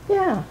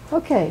 yeah,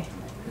 okay.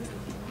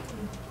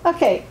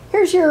 Okay,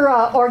 here's your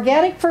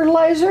organic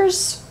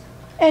fertilizers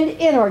and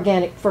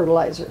inorganic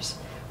fertilizers.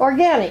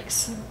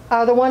 Organics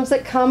are the ones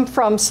that come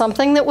from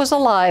something that was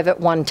alive at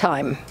one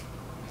time.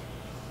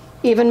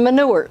 Even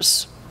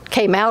manures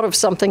came out of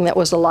something that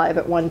was alive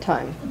at one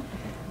time.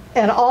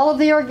 And all of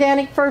the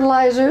organic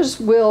fertilizers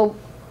will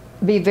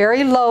be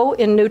very low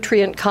in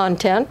nutrient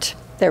content.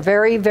 They're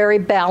very, very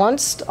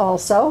balanced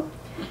also.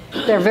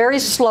 They're very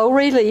slow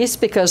release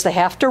because they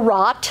have to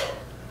rot.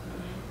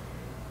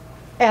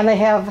 And they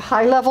have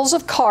high levels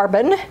of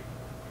carbon.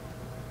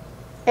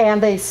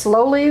 And they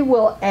slowly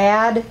will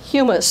add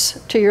humus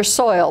to your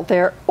soil.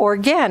 They're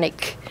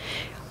organic.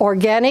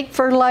 Organic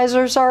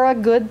fertilizers are a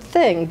good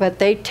thing, but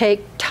they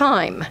take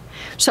time.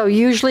 So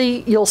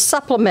usually you'll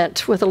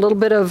supplement with a little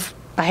bit of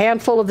a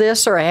handful of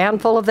this or a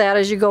handful of that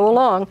as you go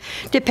along,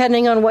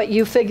 depending on what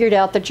you figured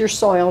out that your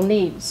soil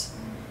needs.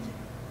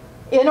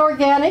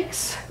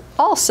 Inorganics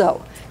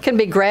also can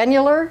be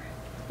granular,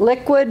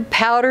 liquid,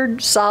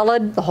 powdered,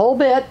 solid, the whole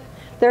bit.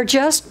 They're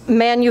just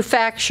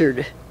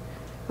manufactured,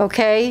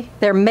 okay?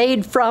 They're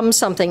made from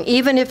something,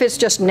 even if it's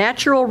just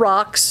natural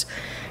rocks,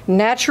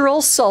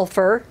 natural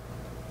sulfur,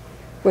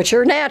 which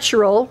are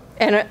natural,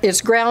 and it's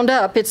ground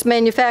up, it's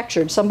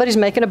manufactured. Somebody's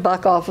making a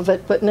buck off of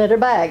it, putting it in a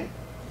bag.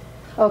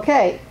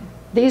 Okay,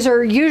 these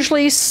are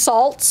usually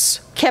salts,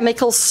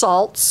 chemical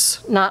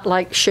salts, not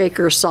like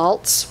shaker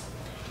salts,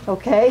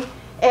 okay?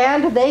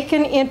 And they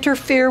can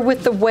interfere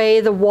with the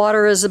way the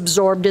water is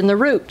absorbed in the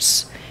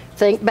roots.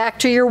 Think back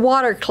to your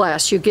water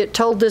class. You get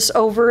told this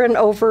over and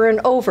over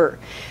and over,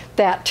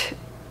 that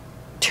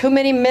too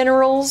many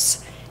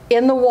minerals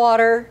in the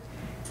water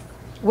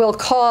will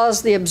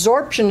cause the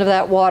absorption of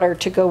that water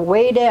to go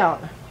way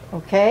down,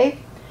 okay?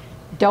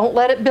 Don't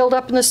let it build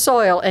up in the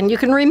soil. And you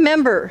can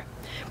remember,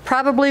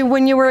 probably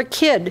when you were a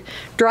kid,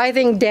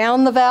 driving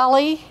down the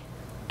valley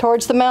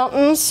towards the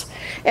mountains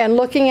and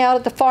looking out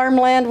at the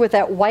farmland with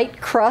that white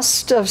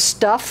crust of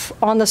stuff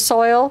on the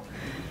soil.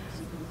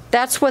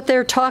 That's what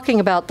they're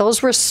talking about.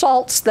 Those were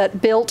salts that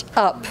built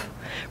up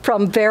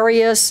from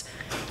various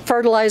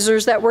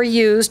fertilizers that were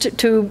used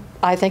to,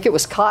 I think it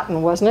was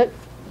cotton, wasn't it?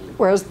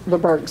 Where's the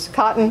bergs?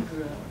 Cotton?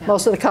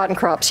 Most of the cotton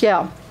crops,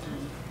 yeah.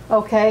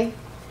 Okay.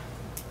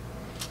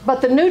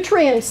 But the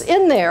nutrients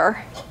in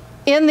there,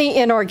 in the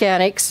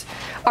inorganics,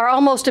 are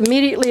almost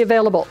immediately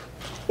available.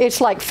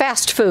 It's like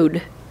fast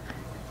food,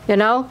 you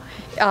know?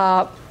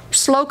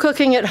 Slow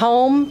cooking at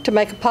home to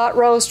make a pot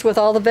roast with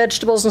all the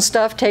vegetables and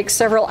stuff takes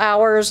several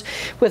hours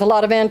with a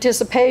lot of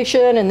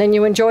anticipation, and then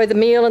you enjoy the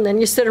meal, and then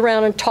you sit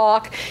around and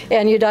talk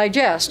and you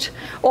digest.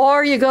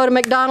 Or you go to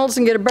McDonald's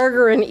and get a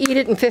burger and eat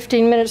it, and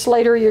 15 minutes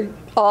later you're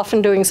off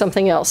and doing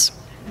something else.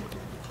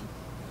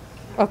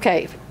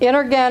 Okay,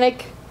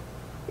 inorganic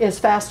is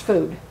fast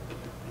food.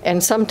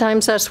 And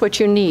sometimes that's what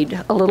you need.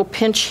 A little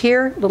pinch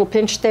here, a little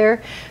pinch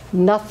there.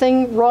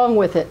 Nothing wrong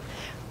with it.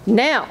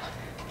 Now,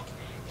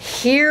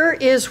 here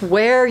is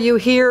where you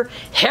hear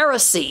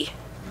heresy.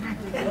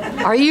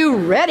 Are you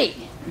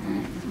ready?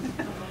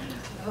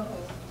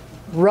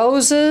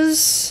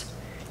 Roses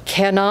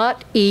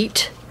cannot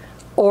eat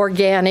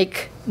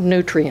organic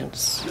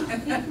nutrients.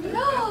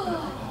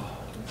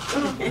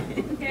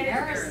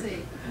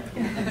 Heresy.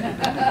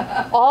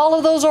 All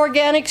of those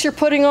organics you're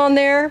putting on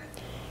there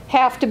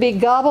have to be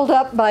gobbled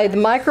up by the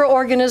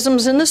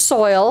microorganisms in the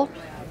soil.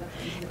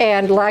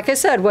 And like I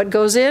said, what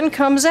goes in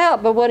comes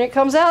out. But when it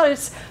comes out,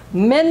 it's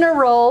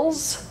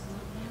minerals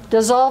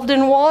dissolved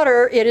in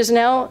water. It is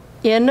now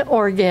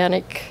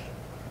inorganic.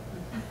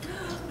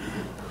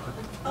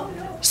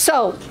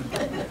 So,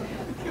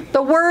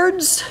 the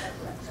words,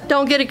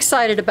 don't get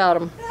excited about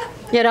them.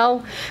 You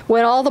know,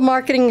 when all the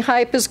marketing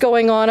hype is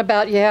going on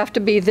about you have to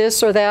be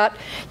this or that,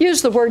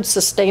 use the word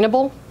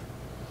sustainable.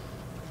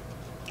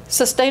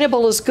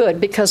 Sustainable is good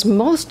because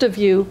most of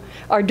you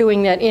are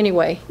doing that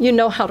anyway. You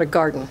know how to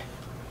garden.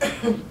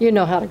 You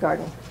know how to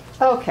garden.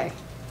 Okay,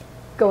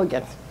 go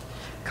again.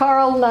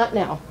 Carl, not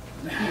now.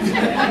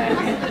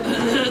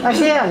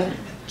 Again,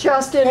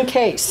 just in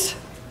case.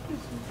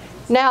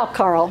 Now,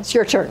 Carl, it's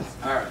your turn.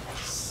 All right,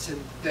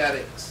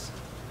 synthetics,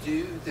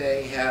 do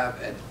they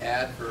have an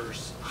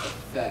adverse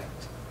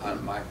effect on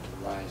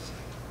mycorrhiza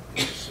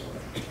in the soil?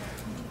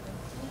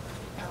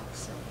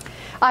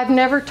 I've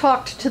never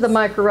talked to the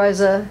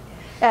mycorrhiza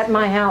at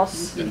my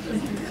house.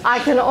 I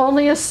can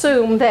only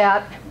assume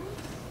that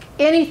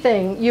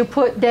anything you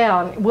put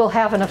down will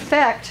have an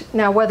effect.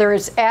 Now, whether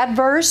it's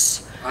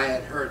adverse I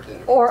had heard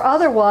that. or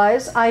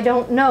otherwise, I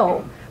don't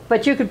know.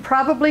 But you could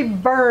probably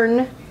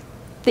burn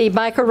the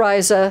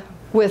mycorrhiza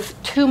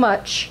with too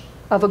much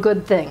of a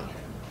good thing.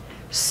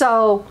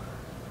 So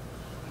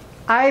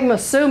I'm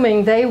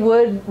assuming they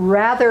would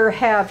rather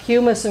have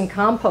humus and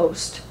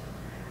compost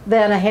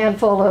than a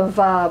handful of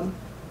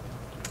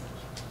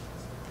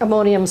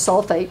ammonium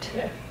sulfate.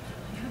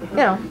 You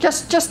know,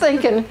 just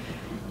thinking.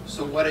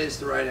 So what is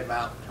the right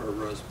amount per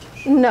rose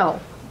bush? No.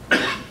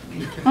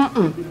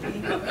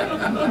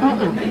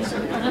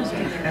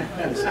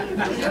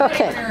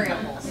 Okay.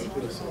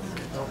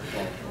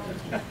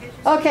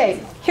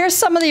 Okay, here's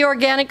some of the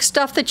organic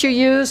stuff that you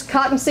use: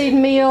 cottonseed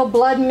meal,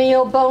 blood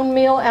meal, bone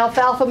meal,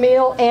 alfalfa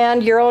meal,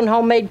 and your own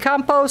homemade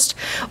compost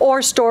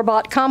or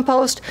store-bought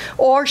compost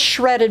or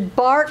shredded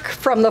bark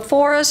from the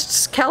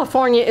forests.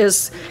 California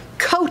is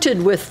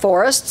coated with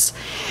forests.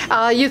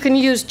 You can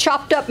use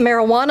chopped up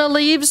marijuana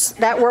leaves.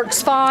 That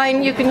works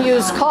fine. You can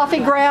use coffee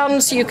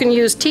grounds. You can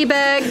use tea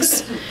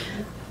bags.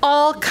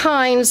 All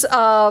kinds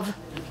of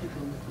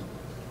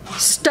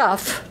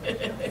stuff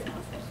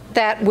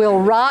that will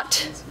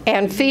rot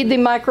and feed the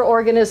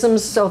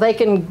microorganisms so they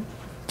can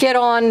get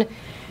on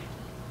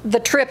the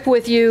trip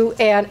with you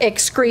and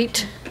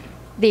excrete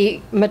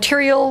the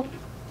material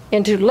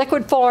into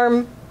liquid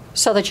form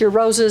so that your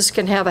roses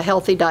can have a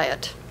healthy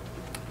diet.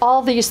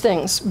 All these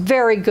things,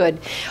 very good.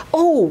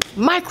 Oh,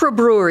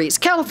 microbreweries.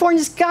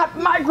 California's got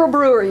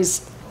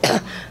microbreweries.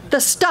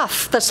 The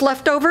stuff that's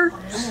left over,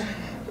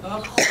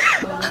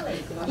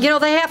 you know,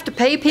 they have to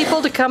pay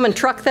people to come and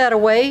truck that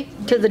away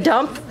to the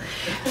dump.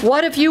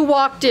 What if you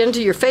walked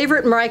into your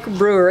favorite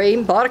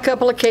microbrewery, bought a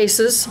couple of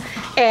cases,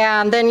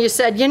 and then you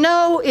said, you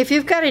know, if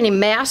you've got any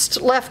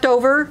mast left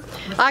over,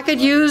 I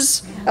could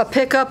use a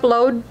pickup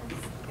load.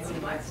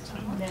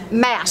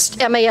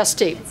 Mast,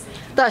 M-A-S-T.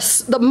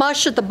 The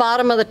mush at the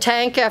bottom of the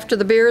tank after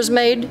the beer is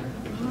made.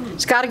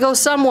 It's got to go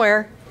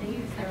somewhere.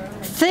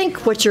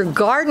 Think what your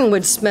garden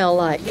would smell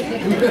like.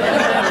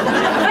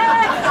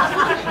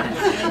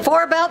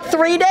 For about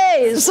 3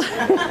 days.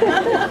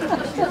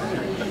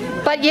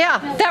 But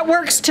yeah, that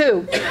works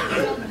too.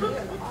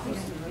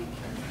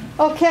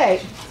 Okay.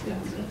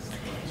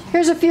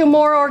 Here's a few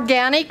more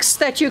organics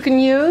that you can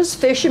use: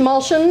 fish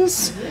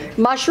emulsions,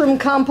 mushroom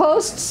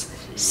composts,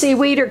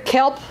 seaweed or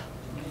kelp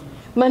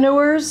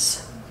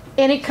manures,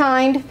 any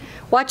kind.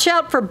 Watch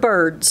out for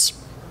birds.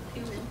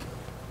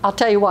 I'll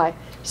tell you why.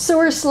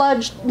 Sewer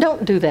sludge,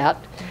 don't do that.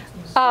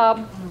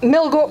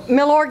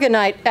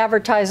 Milorganite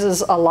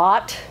advertises a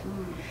lot.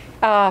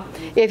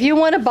 If you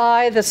want to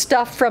buy the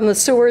stuff from the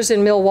sewers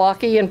in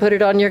Milwaukee and put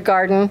it on your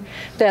garden,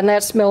 then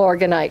that's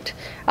Milorganite.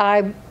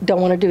 I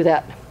don't want to do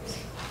that.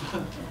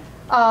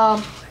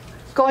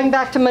 Going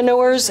back to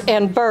manures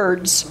and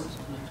birds.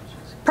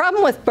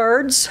 Problem with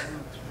birds,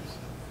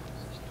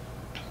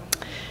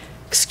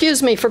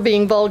 excuse me for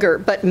being vulgar,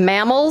 but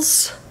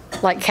mammals,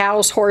 like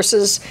cows,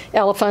 horses,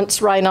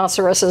 elephants,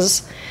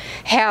 rhinoceroses,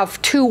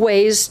 have two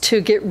ways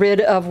to get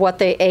rid of what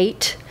they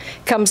ate.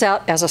 Comes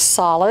out as a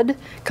solid,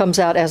 comes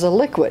out as a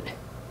liquid,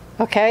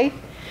 okay?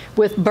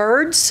 With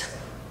birds,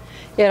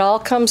 it all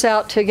comes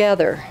out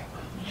together.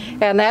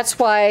 And that's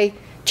why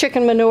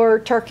chicken manure,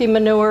 turkey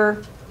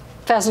manure,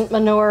 pheasant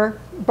manure,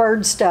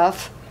 bird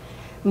stuff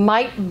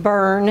might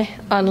burn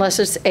unless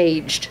it's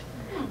aged,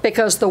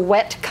 because the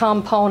wet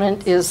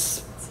component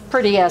is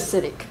pretty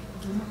acidic,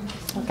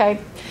 okay?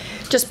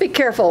 Just be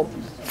careful.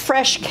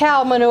 Fresh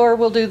cow manure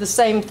will do the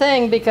same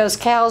thing because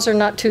cows are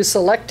not too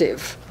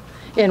selective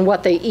in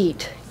what they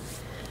eat.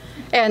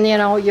 And you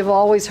know, you've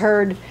always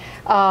heard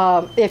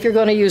if you're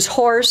going to use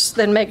horse,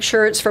 then make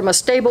sure it's from a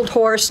stabled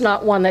horse,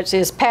 not one that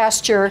is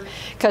pasture,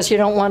 because you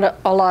don't want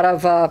a lot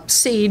of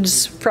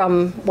seeds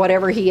from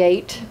whatever he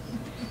ate.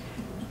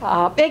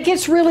 It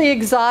gets really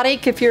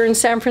exotic if you're in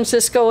San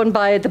Francisco and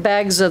buy the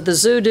bags of the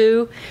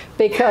Zoodoo,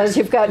 because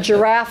you've got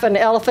giraffe and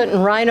elephant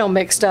and rhino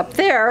mixed up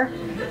there.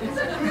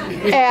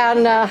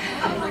 And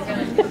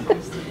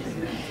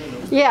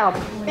yeah,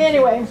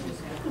 anyway.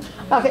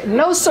 Okay,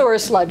 no sewer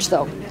sludge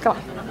though. Come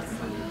on.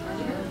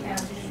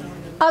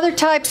 Other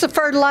types of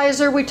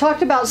fertilizer, we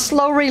talked about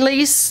slow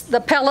release, the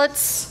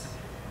pellets.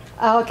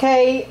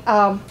 Okay,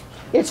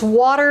 it's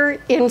water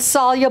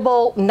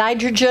insoluble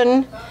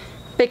nitrogen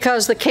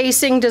because the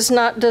casing does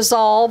not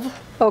dissolve,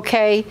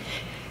 okay?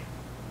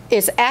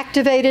 It's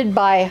activated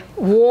by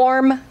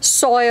warm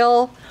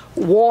soil,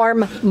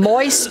 warm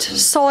moist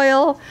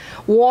soil,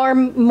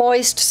 warm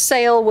moist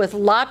soil with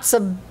lots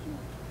of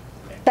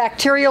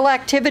bacterial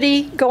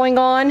activity going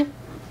on,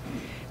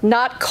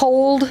 not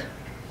cold,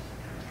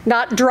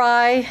 not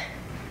dry,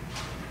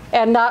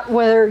 and not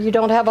where you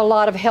don't have a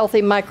lot of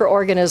healthy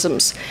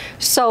microorganisms.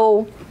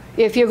 So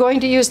if you're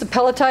going to use the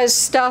pelletized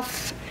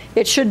stuff,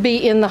 it should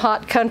be in the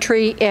hot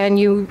country, and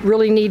you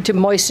really need to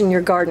moisten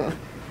your garden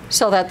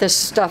so that this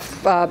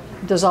stuff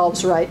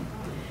dissolves right.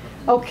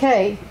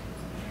 Okay.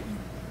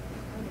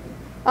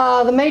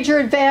 The major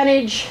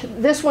advantage,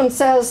 this one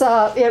says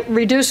it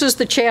reduces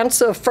the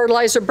chance of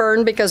fertilizer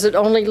burn because it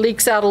only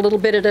leaks out a little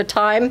bit at a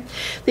time.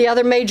 The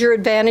other major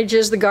advantage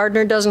is the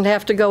gardener doesn't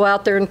have to go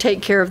out there and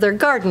take care of their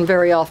garden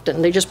very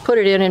often. They just put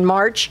it in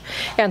March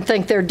and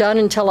think they're done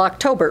until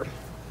October.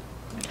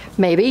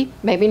 Maybe,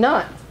 maybe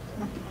not.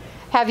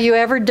 Have you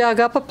ever dug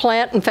up a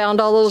plant and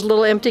found all those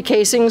little empty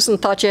casings and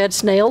thought you had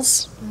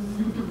snails?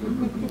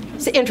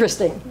 It's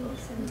interesting.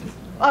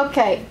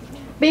 Okay.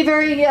 Be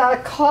very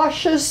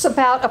cautious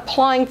about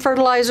applying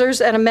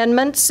fertilizers and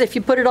amendments. If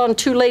you put it on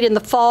too late in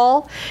the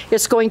fall,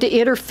 it's going to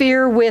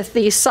interfere with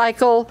the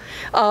cycle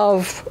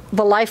of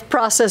the life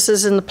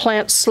processes in the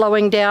plant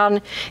slowing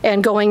down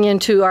and going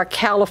into our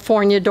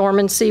California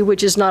dormancy,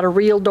 which is not a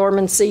real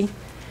dormancy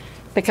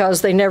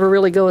because they never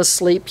really go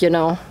asleep, you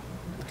know.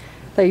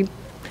 They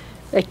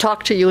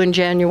talk to you in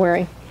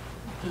January.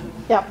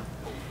 Yep.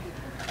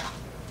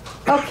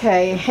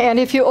 Okay, and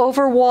if you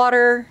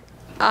overwater,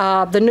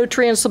 the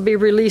nutrients will be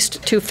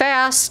released too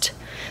fast.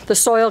 The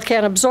soil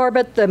can't absorb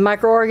it. The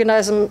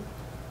microorganism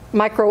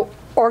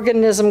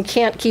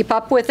can't keep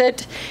up with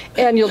it,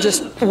 and you'll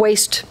just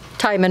waste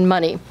time and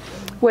money,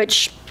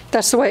 which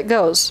that's the way it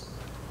goes.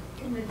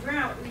 In the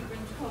drought, we've been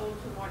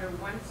told to water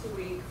once a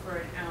week for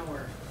an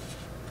hour.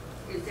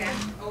 Is that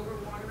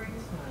overwatering?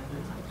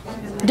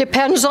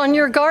 Depends on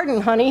your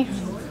garden, honey.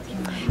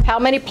 How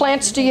many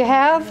plants do you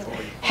have?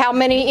 How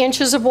many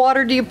inches of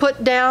water do you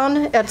put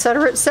down, et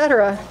cetera, et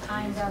cetera?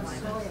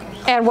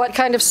 And what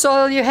kind of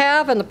soil you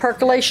have, and the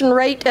percolation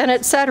rate, and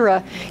et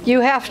cetera. You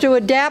have to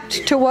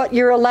adapt to what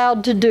you're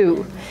allowed to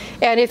do.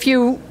 And if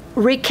you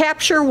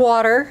recapture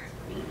water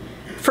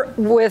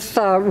with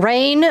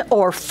rain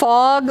or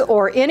fog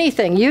or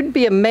anything, you'd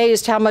be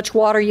amazed how much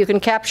water you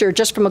can capture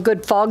just from a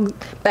good fog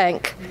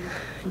bank.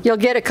 You'll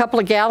get a couple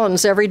of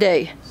gallons every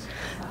day.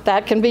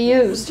 That can be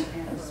used.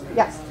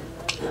 Yeah.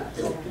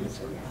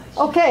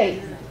 Okay,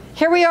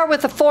 here we are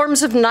with the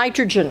forms of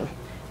nitrogen.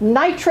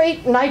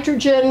 Nitrate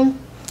nitrogen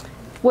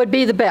would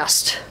be the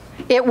best.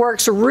 It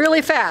works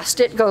really fast.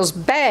 It goes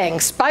bang,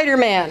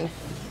 Spider-Man.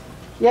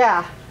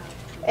 Yeah.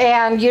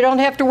 And you don't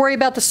have to worry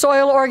about the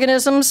soil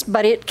organisms,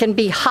 but it can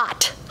be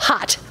hot,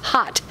 hot,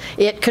 hot.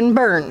 It can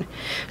burn.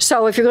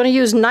 So if you're going to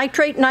use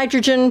nitrate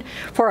nitrogen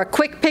for a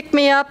quick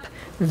pick-me-up,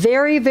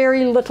 very,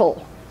 very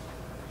little.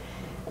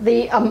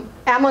 The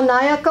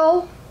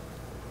ammoniacal,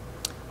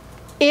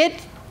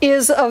 it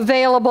is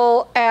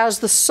available as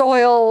the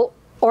soil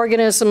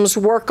organisms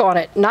work on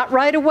it. Not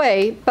right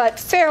away, but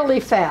fairly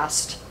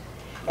fast.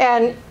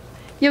 And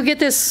you'll get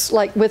this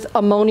like with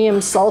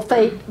ammonium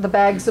sulfate, the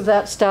bags of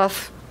that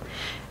stuff.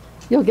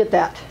 You'll get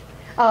that.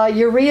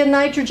 Urea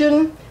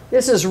nitrogen,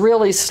 this is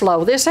really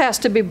slow. This has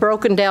to be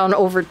broken down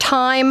over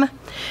time.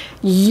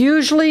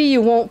 Usually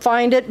you won't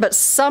find it, but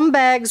some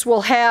bags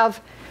will have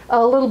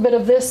a little bit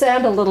of this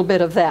and a little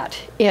bit of that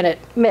in it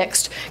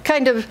mixed,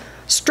 kind of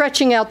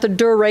stretching out the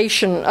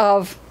duration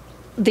of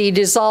the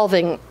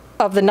dissolving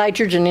of the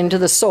nitrogen into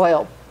the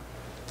soil.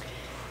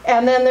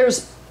 And then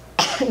there's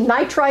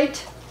nitrite,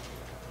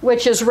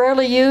 which is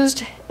rarely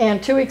used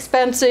and too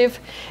expensive,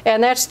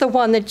 and that's the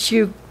one that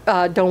you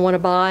don't want to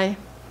buy.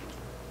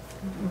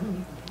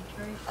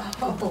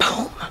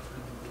 Boom.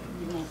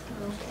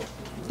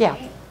 Yeah.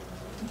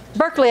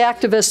 Berkeley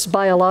activists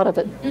buy a lot of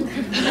it.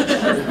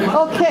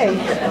 Okay.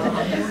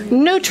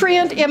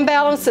 Nutrient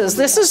imbalances.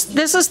 This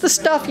is the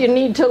stuff you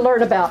need to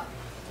learn about.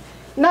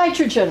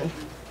 Nitrogen.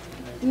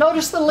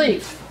 Notice the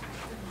leaf.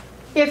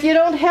 If you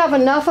don't have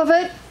enough of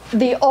it,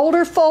 the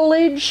older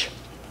foliage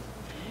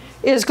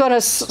is going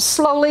to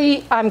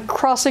slowly, I'm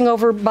crossing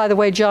over, by the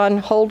way, John,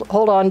 hold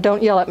on,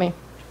 don't yell at me.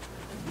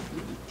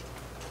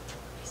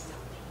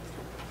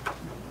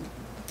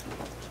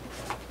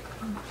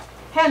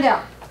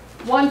 Handout,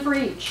 one for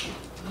each,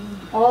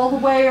 all the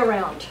way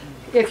around.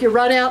 If you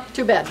run out,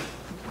 too bad.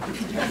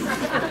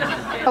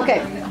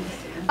 Okay,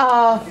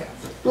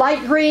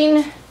 light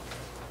green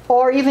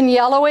or even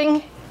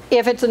yellowing.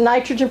 If it's a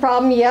nitrogen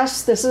problem,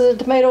 yes, this is a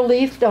tomato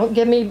leaf. Don't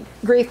give me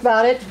grief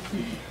about it.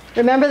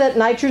 Remember that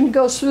nitrogen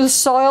goes through the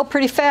soil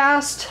pretty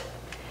fast,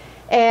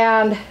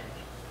 and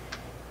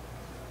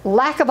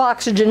lack of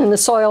oxygen in the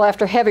soil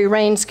after heavy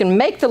rains can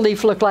make the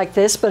leaf look like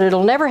this, but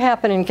it'll never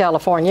happen in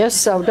California,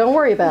 so don't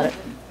worry about it.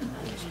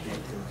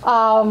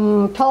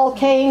 Tall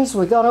canes,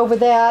 we've gone over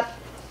that.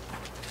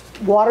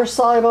 Water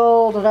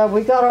soluble,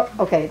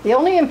 okay. The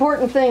only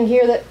important thing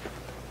here that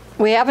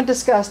we haven't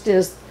discussed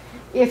is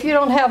if you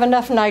don't have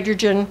enough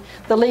nitrogen,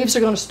 the leaves are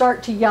going to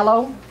start to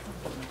yellow,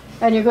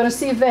 and you're going to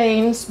see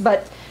veins,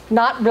 but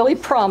not really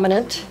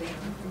prominent.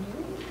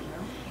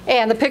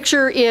 And the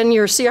picture in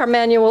your CR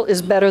manual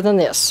is better than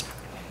this.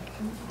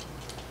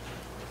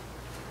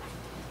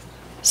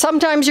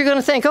 Sometimes you're going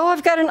to think, oh,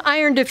 I've got an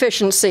iron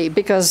deficiency,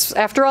 because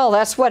after all,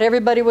 that's what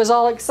everybody was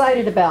all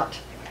excited about.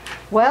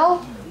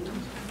 Well,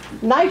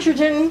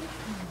 nitrogen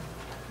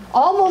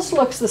almost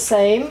looks the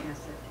same,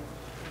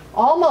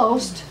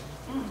 almost,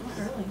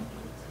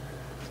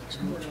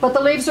 but the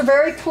leaves are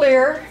very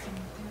clear.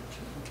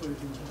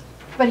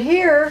 But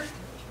here,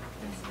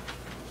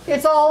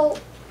 it's all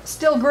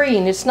still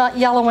green. It's not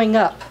yellowing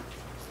up.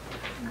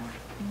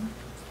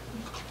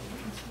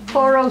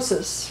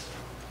 Chlorosis.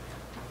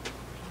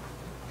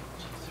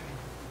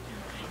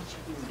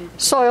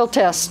 Soil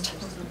test,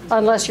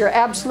 unless you're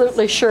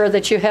absolutely sure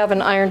that you have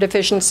an iron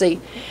deficiency.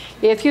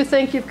 If you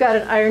think you've got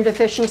an iron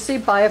deficiency,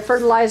 buy a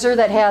fertilizer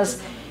that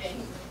has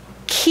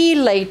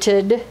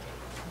chelated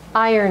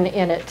iron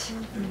in it.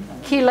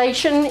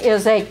 Chelation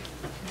is a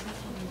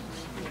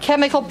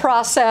chemical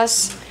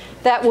process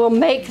that will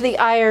make the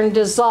iron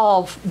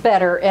dissolve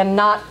better and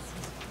not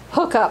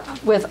hook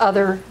up with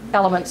other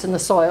elements in the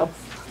soil.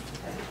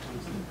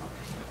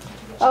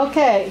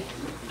 Okay,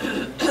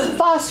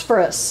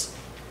 phosphorus.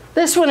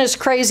 This one is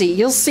crazy.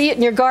 You'll see it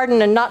in your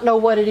garden and not know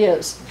what it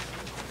is.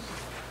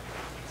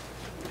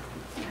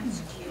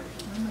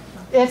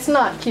 It's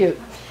not cute.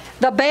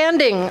 The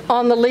banding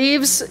on the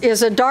leaves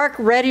is a dark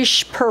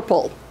reddish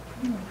purple.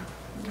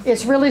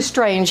 It's really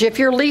strange. If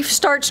your leaf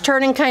starts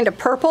turning kind of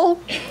purple,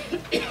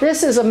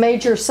 this is a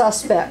major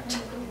suspect.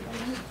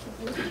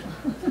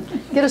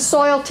 Get a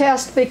soil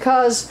test,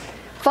 because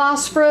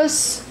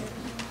phosphorus,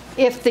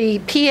 if the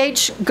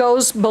pH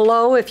goes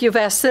below, if you've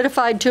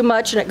acidified too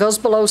much and it goes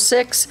below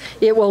 6,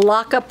 it will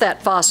lock up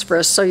that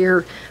phosphorus so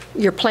your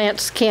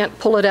plants can't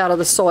pull it out of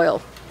the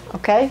soil.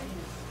 Okay?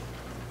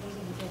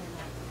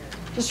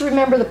 Just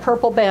remember the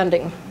purple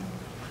banding.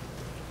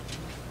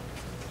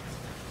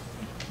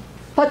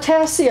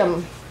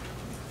 Potassium.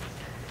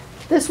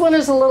 This one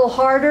is a little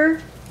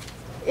harder.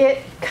 It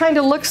kind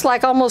of looks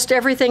like almost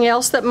everything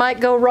else that might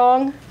go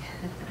wrong,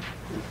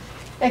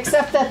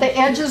 except that the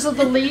edges of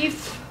the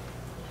leaf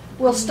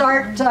will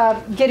start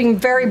getting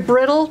very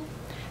brittle.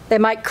 They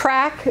might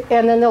crack,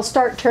 and then they'll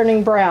start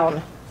turning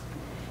brown.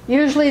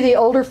 Usually the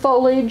older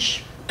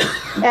foliage,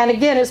 and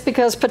again, it's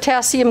because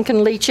potassium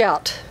can leach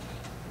out.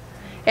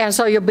 And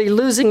so you'll be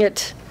losing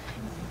it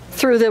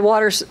through the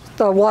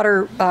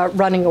water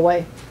running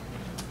away.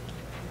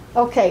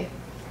 Okay.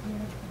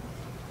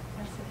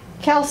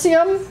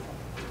 Calcium.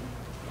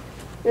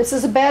 This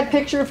is a bad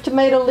picture of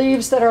tomato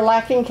leaves that are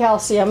lacking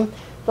calcium.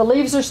 The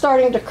leaves are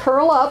starting to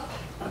curl up,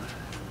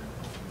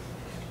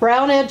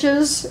 brown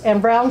edges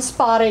and brown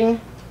spotting.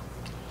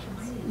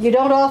 You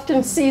don't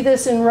often see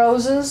this in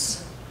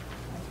roses.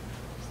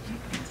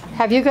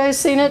 Have you guys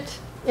seen it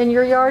in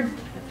your yard?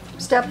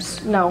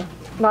 Steps? No,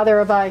 neither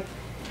have I.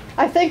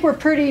 I think we're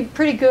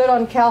pretty good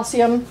on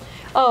calcium.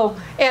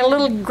 Oh, and a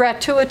little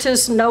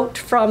gratuitous note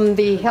from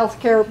the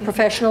healthcare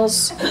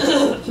professionals.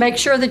 Make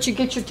sure that you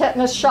get your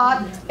tetanus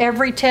shot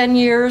every 10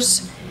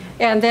 years.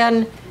 And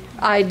then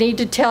I need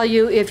to tell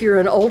you, if you're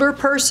an older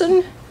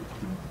person,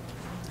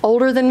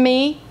 older than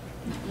me,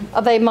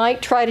 they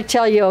might try to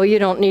tell you, oh, you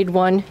don't need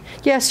one.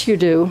 Yes, you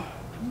do.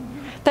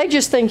 They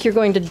just think you're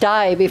going to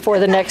die before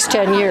the next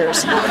 10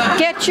 years.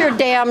 Get your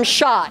damn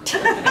shot.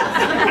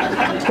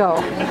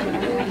 Go.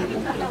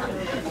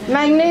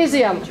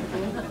 Magnesium.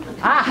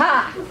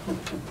 Aha!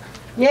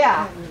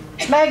 Yeah,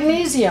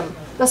 magnesium.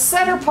 The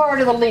center part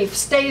of the leaf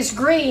stays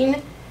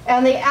green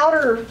and the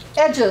outer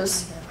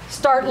edges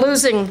start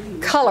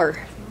losing color.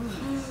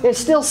 It's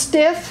still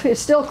stiff,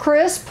 it's still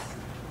crisp.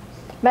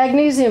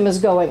 Magnesium is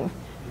going.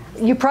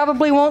 You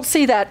probably won't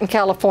see that in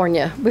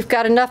California. We've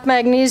got enough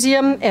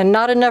magnesium and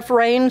not enough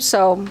rain,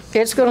 so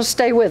it's going to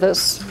stay with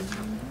us.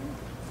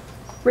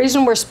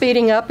 Reason we're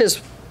speeding up is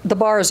the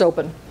bar is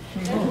open.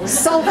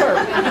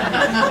 Sulfur.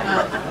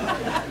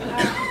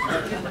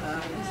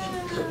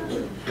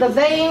 The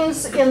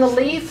veins in the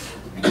leaf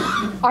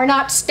are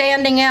not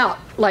standing out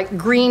like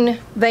green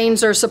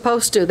veins are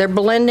supposed to. They're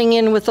blending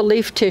in with the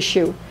leaf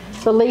tissue.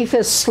 The leaf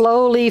is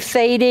slowly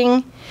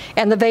fading,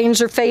 and the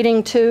veins are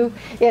fading too.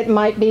 It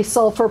might be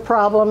sulfur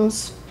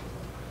problems.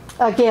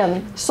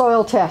 Again,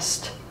 soil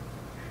test.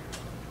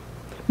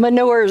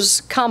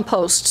 Manures,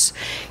 composts.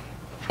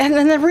 And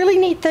then the really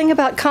neat thing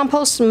about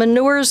composts and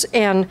manures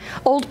and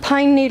old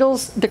pine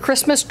needles, the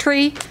Christmas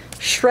tree,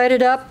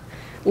 shredded up,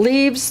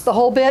 leaves, the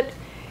whole bit,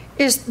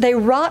 is they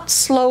rot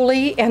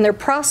slowly and they're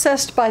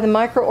processed by the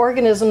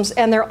microorganisms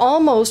and they're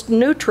almost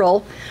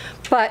neutral,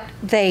 but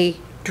they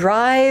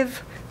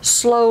drive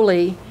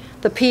slowly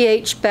the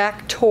pH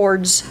back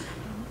towards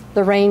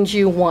the range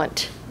you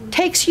want.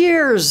 Takes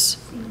years,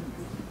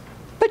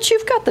 but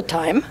you've got the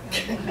time.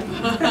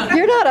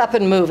 You're not up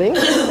and moving.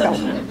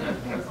 No.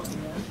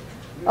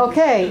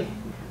 Okay,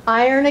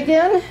 iron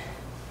again.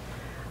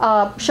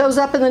 Shows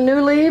up in the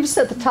new leaves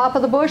at the top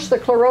of the bush, the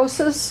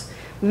chlorosis.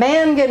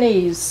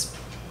 Manganese.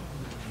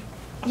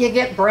 You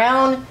get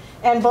brown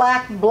and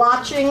black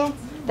blotching.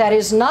 That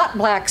is not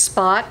black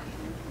spot,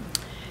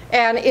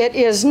 and it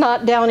is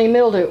not downy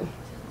mildew.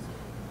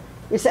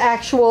 It's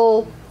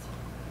actual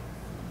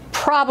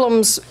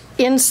problems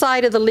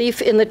inside of the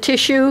leaf in the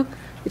tissue.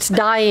 It's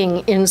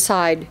dying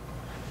inside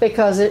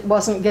because it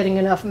wasn't getting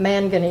enough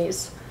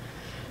manganese.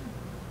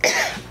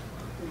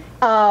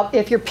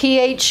 If your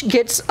pH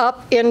gets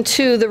up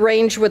into the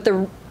range with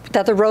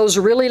that the rose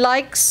really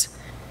likes,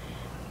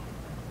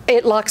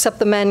 it locks up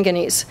the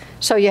manganese.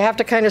 So you have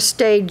to kind of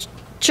stay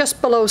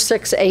just below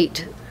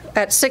 6.8.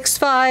 At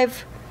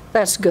 6.5,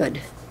 that's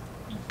good.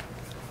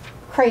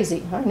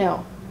 Crazy, I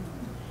know.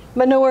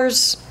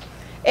 Manures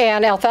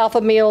and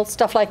alfalfa meal,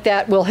 stuff like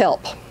that will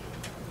help.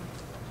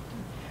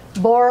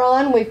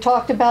 Boron, we've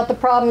talked about the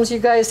problems you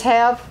guys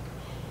have.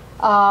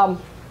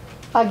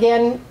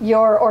 Again,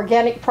 your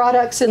organic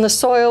products in the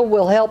soil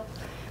will help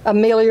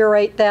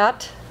ameliorate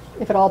that,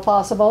 if at all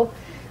possible.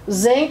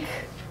 Zinc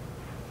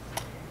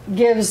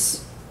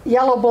gives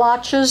yellow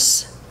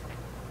blotches,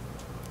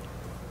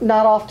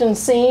 not often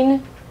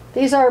seen.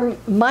 These are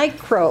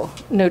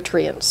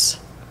micronutrients.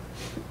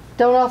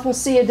 Don't often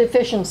see a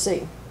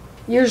deficiency.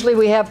 Usually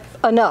we have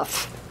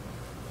enough.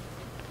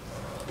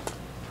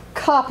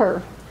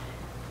 Copper.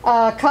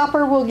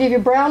 Copper will give you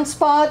brown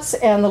spots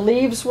and the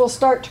leaves will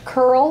start to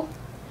curl.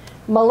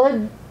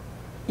 Molybdenum.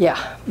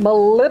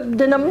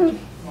 Molybdenum.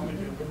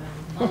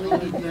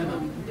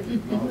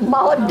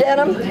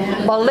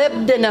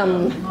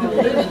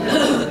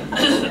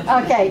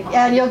 Okay,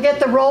 and you'll get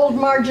the rolled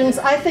margins.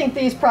 I think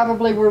these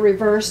probably were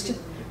reversed,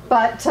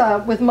 but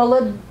with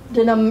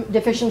molybdenum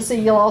deficiency,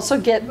 you'll also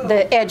get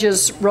the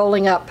edges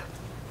rolling up.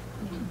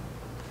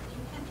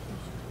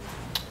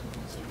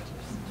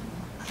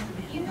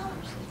 You know,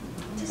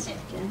 does it,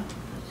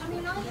 I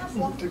mean, I have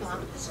one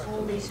plant that's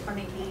all these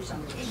funny leaves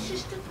on it. It's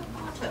just at the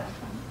bottom.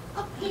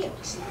 Up here,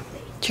 it's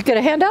lovely. Did you get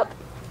a handout?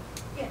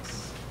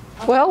 Yes.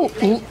 Well,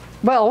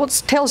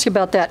 it tells you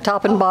about that,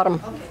 top and bottom.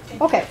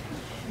 Okay.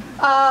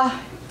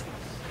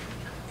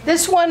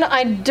 This one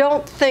I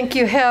don't think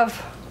you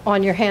have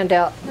on your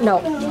handout.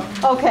 No.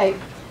 Okay.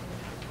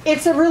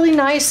 It's a really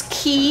nice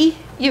key.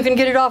 You can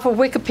get it off of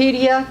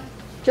Wikipedia.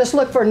 Just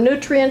look for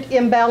nutrient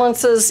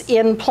imbalances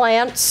in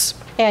plants,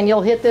 and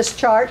you'll hit this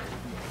chart.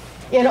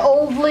 In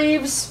old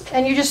leaves,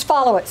 and you just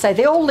follow it. Say,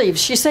 the old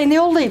leaves. She's saying the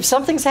old leaves.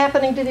 Something's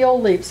happening to the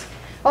old leaves.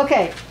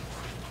 Okay.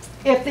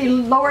 If the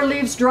lower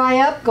leaves dry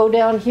up, go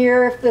down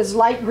here. If there's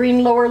light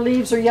green lower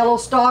leaves or yellow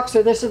stalks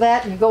or this or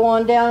that, you go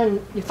on down and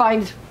you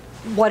find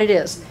what it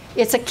is.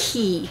 It's a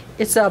key.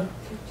 It's a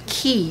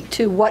key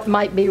to what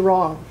might be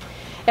wrong.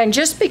 And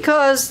just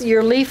because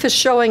your leaf is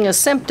showing a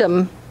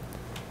symptom,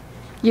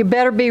 you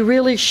better be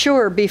really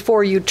sure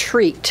before you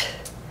treat.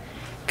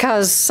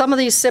 Because some of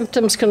these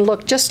symptoms can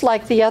look just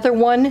like the other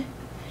one,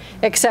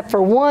 except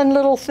for one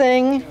little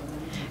thing.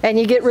 And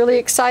you get really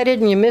excited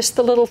and you miss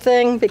the little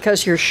thing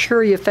because you're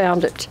sure you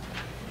found it.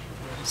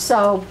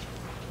 So,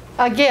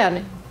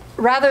 again,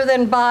 rather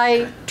than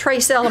buy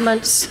trace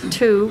elements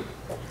to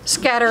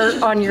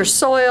scatter on your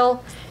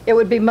soil, it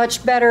would be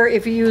much better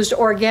if you used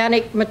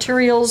organic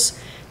materials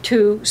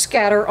to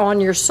scatter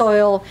on your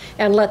soil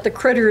and let the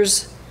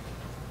critters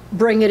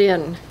bring it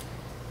in.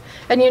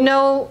 And you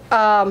know,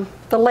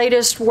 the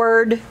latest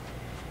word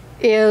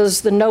is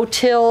the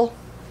no-till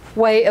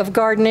way of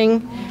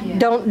gardening. Yeah.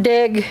 Don't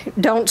dig,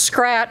 don't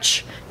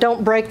scratch,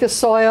 don't break the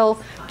soil.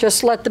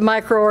 Just let the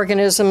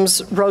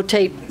microorganisms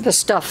rotate the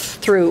stuff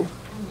through.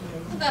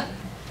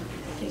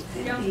 It's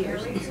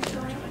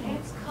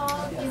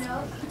called,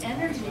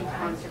 energy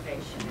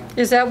conservation.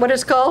 Is that what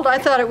it's called? I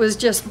thought it was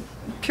just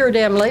pure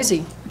damn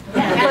lazy.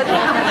 But,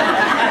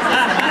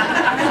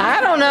 I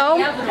don't know.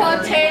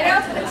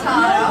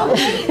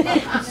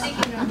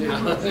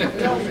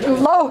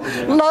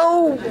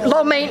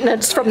 Low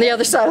maintenance from the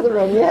other side of the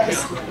room,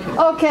 yes.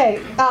 Okay,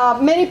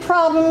 many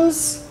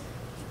problems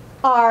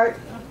are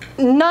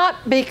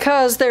not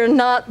because they're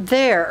not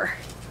there.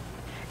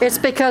 It's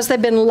because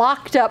they've been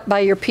locked up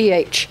by your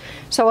pH.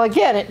 So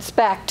again, it's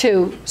back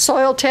to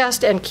soil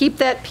test and keep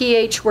that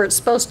pH where it's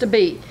supposed to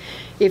be.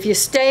 If you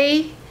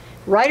stay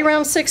right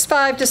around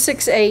 6.5 to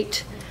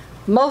 6.8,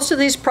 most of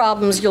these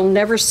problems you'll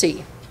never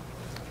see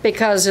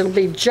because it'll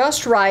be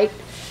just right.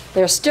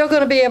 They're still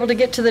going to be able to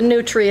get to the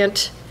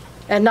nutrient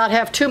and not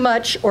have too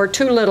much or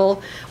too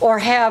little or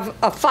have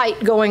a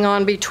fight going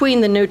on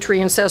between the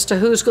nutrients as to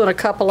who's going to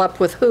couple up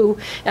with who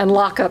and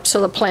lock up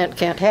so the plant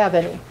can't have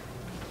any.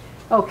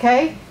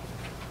 Okay?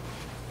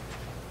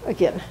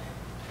 Again.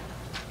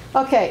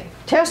 Okay,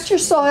 test your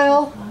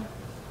soil.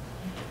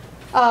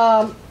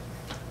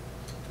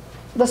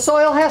 The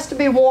soil has to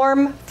be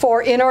warm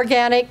for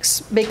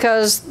inorganics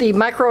because the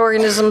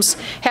microorganisms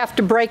have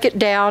to break it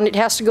down. It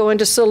has to go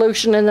into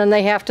solution and then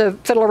they have to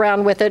fiddle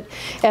around with it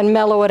and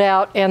mellow it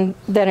out and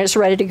then it's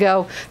ready to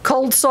go.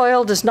 Cold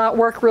soil does not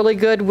work really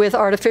good with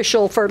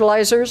artificial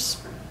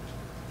fertilizers.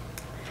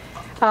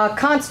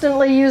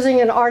 Constantly using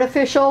an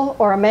artificial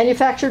or a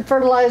manufactured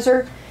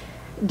fertilizer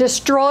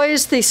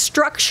destroys the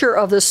structure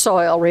of the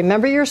soil.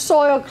 Remember your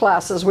soil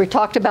classes. We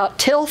talked about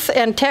tilth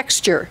and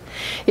texture.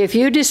 If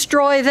you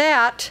destroy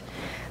that,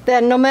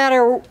 then no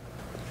matter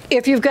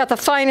if you've got the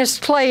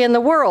finest clay in the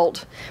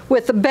world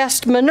with the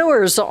best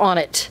manures on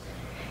it,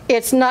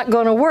 it's not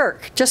going to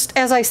work. Just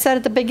as I said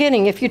at the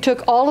beginning, if you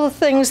took all of the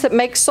things that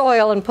make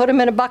soil and put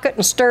them in a bucket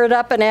and stir it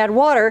up and add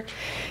water,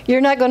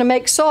 you're not going to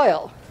make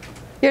soil.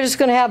 You're just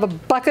going to have a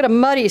bucket of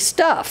muddy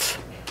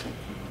stuff.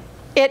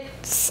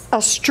 It's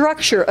a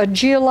structure, a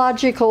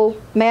geological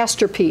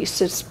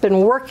masterpiece. It's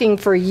been working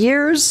for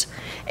years,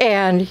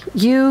 and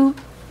you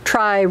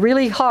try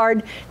really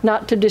hard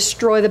not to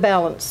destroy the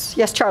balance.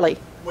 Yes, Charlie?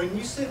 When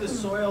you say the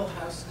soil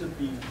has to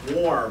be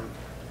warm,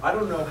 I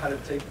don't know how to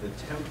take the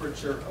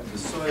temperature of the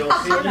soil.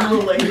 Can you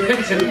relate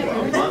it to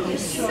a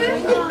month?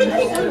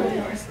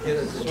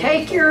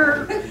 Take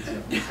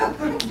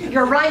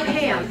your right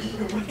hand,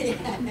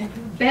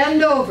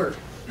 bend over.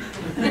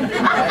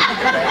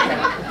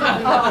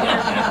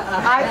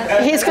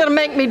 He's going to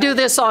make me do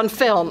this on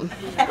film.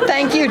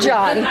 Thank you,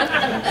 John.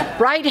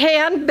 Right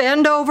hand,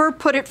 bend over,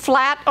 put it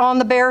flat on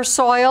the bare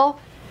soil.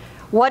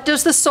 What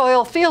does the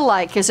soil feel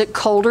like? Is it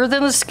colder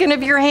than the skin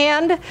of your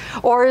hand,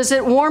 or is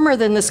it warmer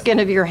than the skin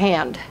of your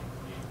hand?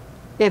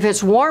 If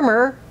it's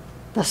warmer,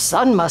 the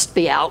sun must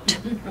be out.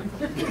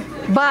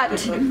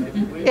 But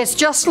it's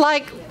just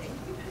like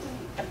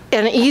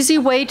an easy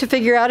way to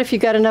figure out if you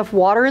got enough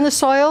water in the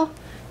soil.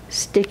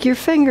 Stick your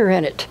finger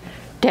in it,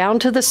 down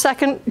to the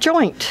second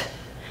joint.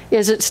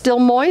 Is it still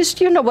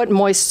moist? You know what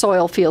moist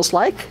soil feels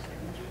like.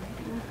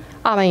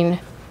 I mean,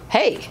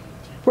 hey,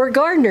 we're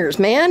gardeners,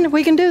 man.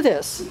 We can do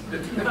this.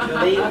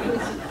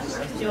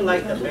 I still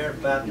like the bare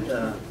back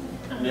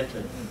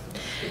method.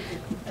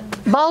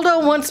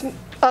 Baldo wants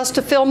us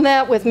to film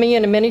that with me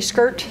in a mini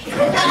skirt.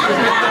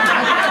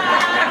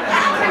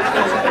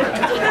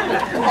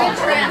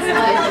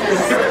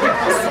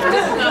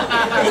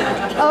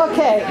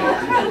 Okay.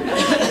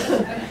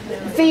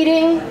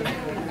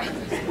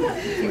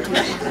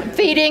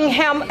 Feeding,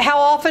 how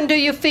often do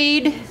you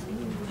feed?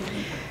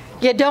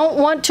 You don't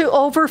want to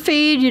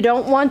overfeed, you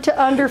don't want to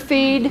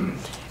underfeed.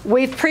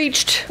 We've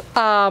preached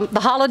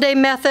the holiday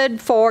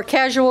method for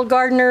casual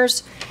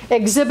gardeners.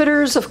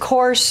 Exhibitors, of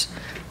course,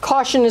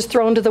 caution is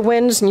thrown to the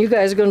winds, and you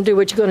guys are going to do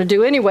what you're going to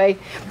do anyway.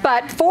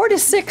 But 4 to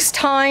 6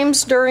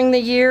 times during the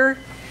year,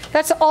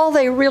 that's all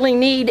they really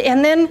need.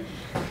 And then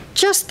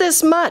just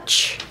this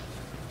much.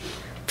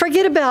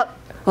 Forget about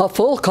a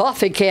full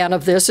coffee can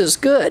of this is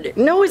good.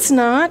 No, it's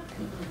not.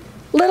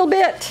 Little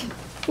bit.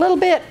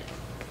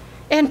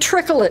 And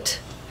trickle it,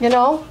 you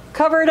know.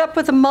 Cover it up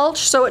with a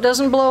mulch so it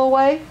doesn't blow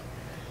away.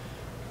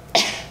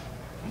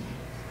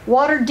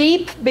 Water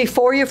deep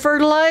before you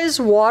fertilize,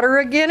 water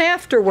again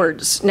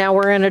afterwards. Now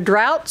we're in a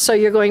drought, so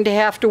you're going to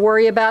have to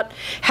worry about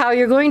how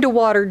you're going to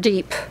water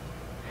deep.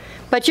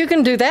 But you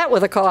can do that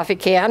with a coffee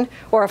can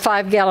or a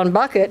 5-gallon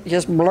bucket.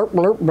 Just blurp,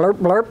 blurp, blurp,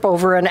 blurp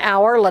over an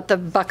hour, let the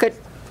bucket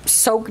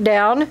soak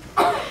down,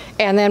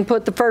 and then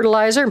put the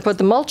fertilizer and put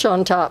the mulch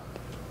on top.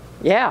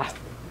 Yeah,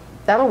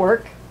 that'll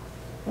work.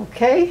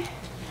 Okay.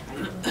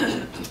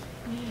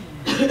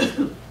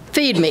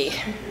 Feed me.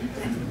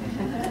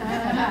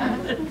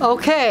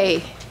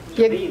 Okay.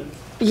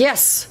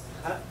 Yes.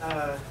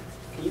 Can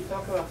you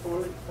talk about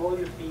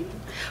foliar feeding?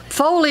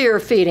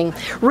 Foliar feeding.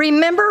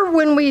 Remember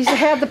when we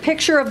had the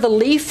picture of the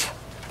leaf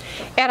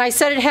and I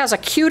said it has a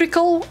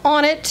cuticle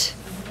on it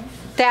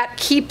that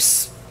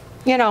keeps,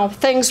 you know,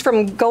 things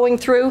from going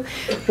through?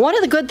 One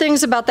of the good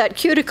things about that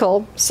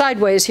cuticle,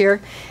 sideways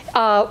here,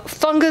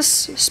 fungus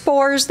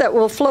spores that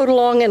will float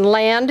along and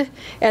land,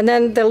 and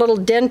then the little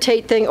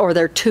dentate thing, or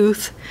their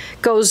tooth,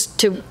 goes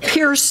to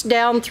pierce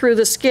down through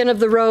the skin of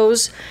the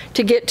rose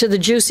to get to the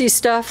juicy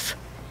stuff.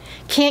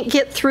 Can't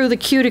get through the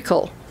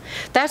cuticle.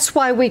 That's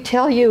why we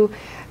tell you,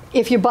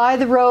 if you buy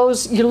the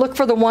rose, you look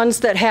for the ones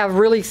that have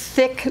really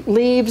thick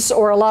leaves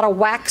or a lot of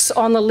wax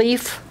on the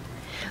leaf.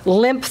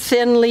 Limp,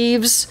 thin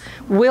leaves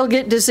will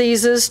get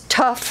diseases.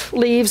 Tough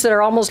leaves that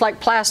are almost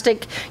like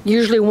plastic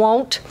usually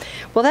won't.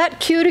 Well, that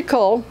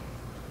cuticle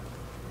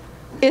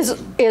is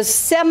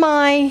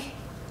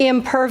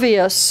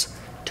semi-impervious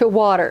to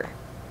water.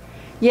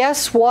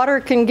 Yes, water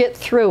can get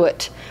through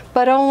it,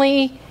 but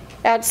only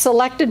at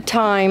selected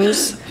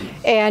times.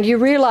 And you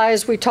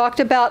realize we talked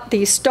about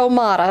the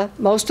stomata.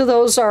 Most of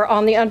those are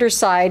on the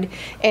underside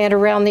and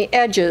around the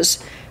edges.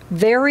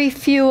 Very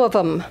few of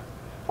them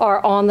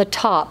are on the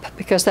top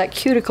because that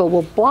cuticle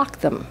will block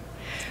them.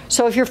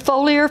 So if you're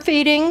foliar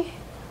feeding,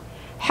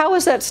 how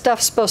is that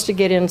stuff supposed to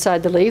get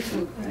inside the leaf?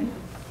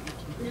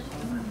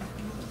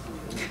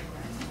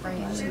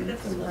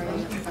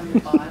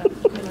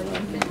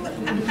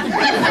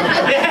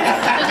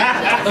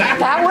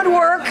 That would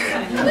work.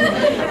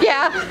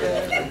 Yeah.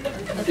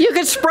 You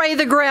could spray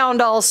the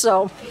ground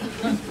also.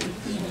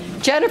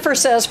 Jennifer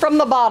says from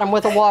the bottom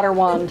with a water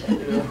wand.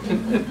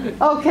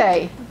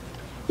 Okay.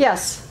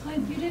 Yes.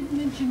 You didn't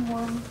mention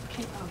worm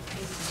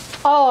casings.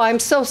 Oh, I'm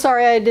so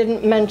sorry I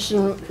didn't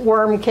mention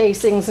worm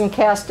casings and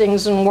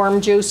castings and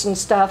worm juice and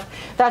stuff.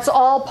 That's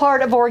all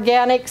part of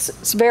organics.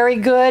 It's very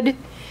good.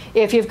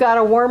 If you've got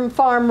a worm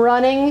farm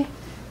running,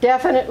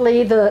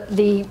 definitely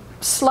the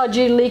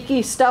sludgy,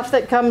 leaky stuff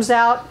that comes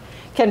out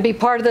can be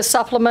part of the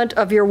supplement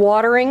of your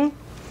watering.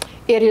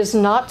 It is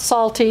not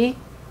salty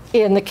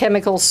in the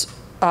chemicals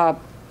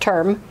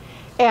term,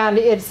 and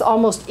it's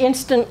almost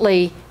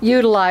instantly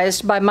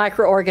utilized by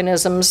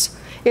microorganisms.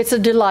 It's a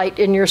delight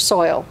in your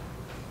soil.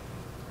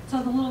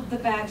 So the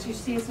bags you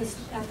see at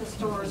the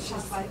store is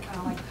just like kind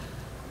of like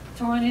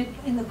throwing it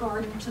in the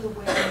garden to the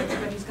wind and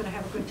everybody's going to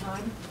have a good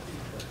time?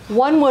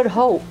 One would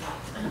hope.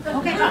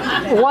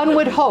 Okay. One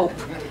would hope.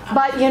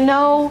 But you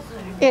know,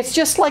 it's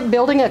just like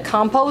building a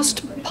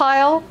compost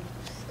pile.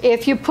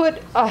 If you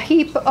put a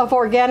heap of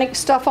organic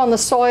stuff on the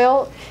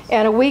soil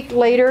and a week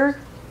later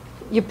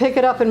you pick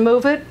it up and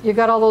move it, you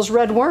got all those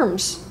red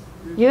worms.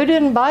 You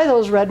didn't buy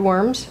those red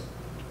worms.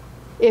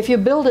 If you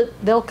build it,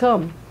 they'll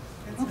come.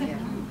 Okay.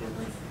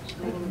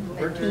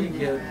 Where do you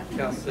get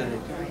calcitic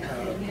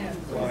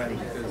lime?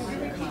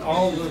 Because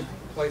all the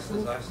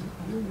places I've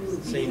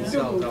seen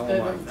sell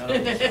dolomite, none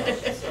of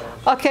them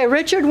sell. Okay,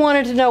 Richard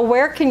wanted to know,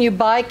 where can you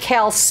buy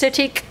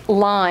calcitic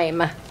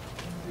lime?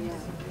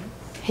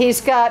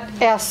 He's got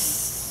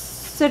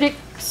acidic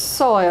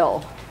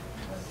soil.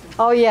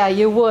 Oh yeah,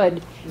 you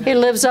would. He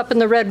lives up in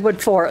the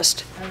redwood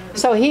forest.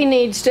 So he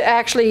needs to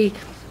actually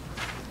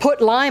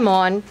put lime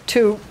on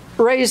to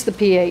raise the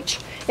pH.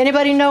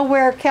 Anybody know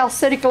where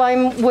calcitic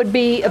lime would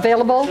be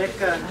available?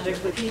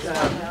 Check with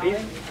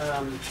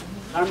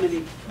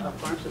Harmony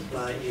Farm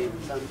Supply in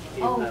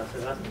Sebastopol.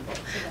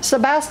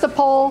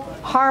 Sebastopol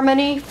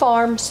Harmony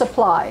Farm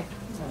Supply.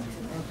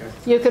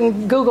 You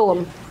can Google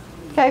them.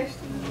 Okay?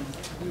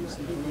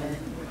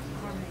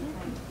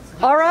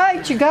 All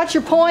right, you got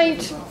your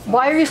point.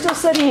 Why are you still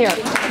sitting here?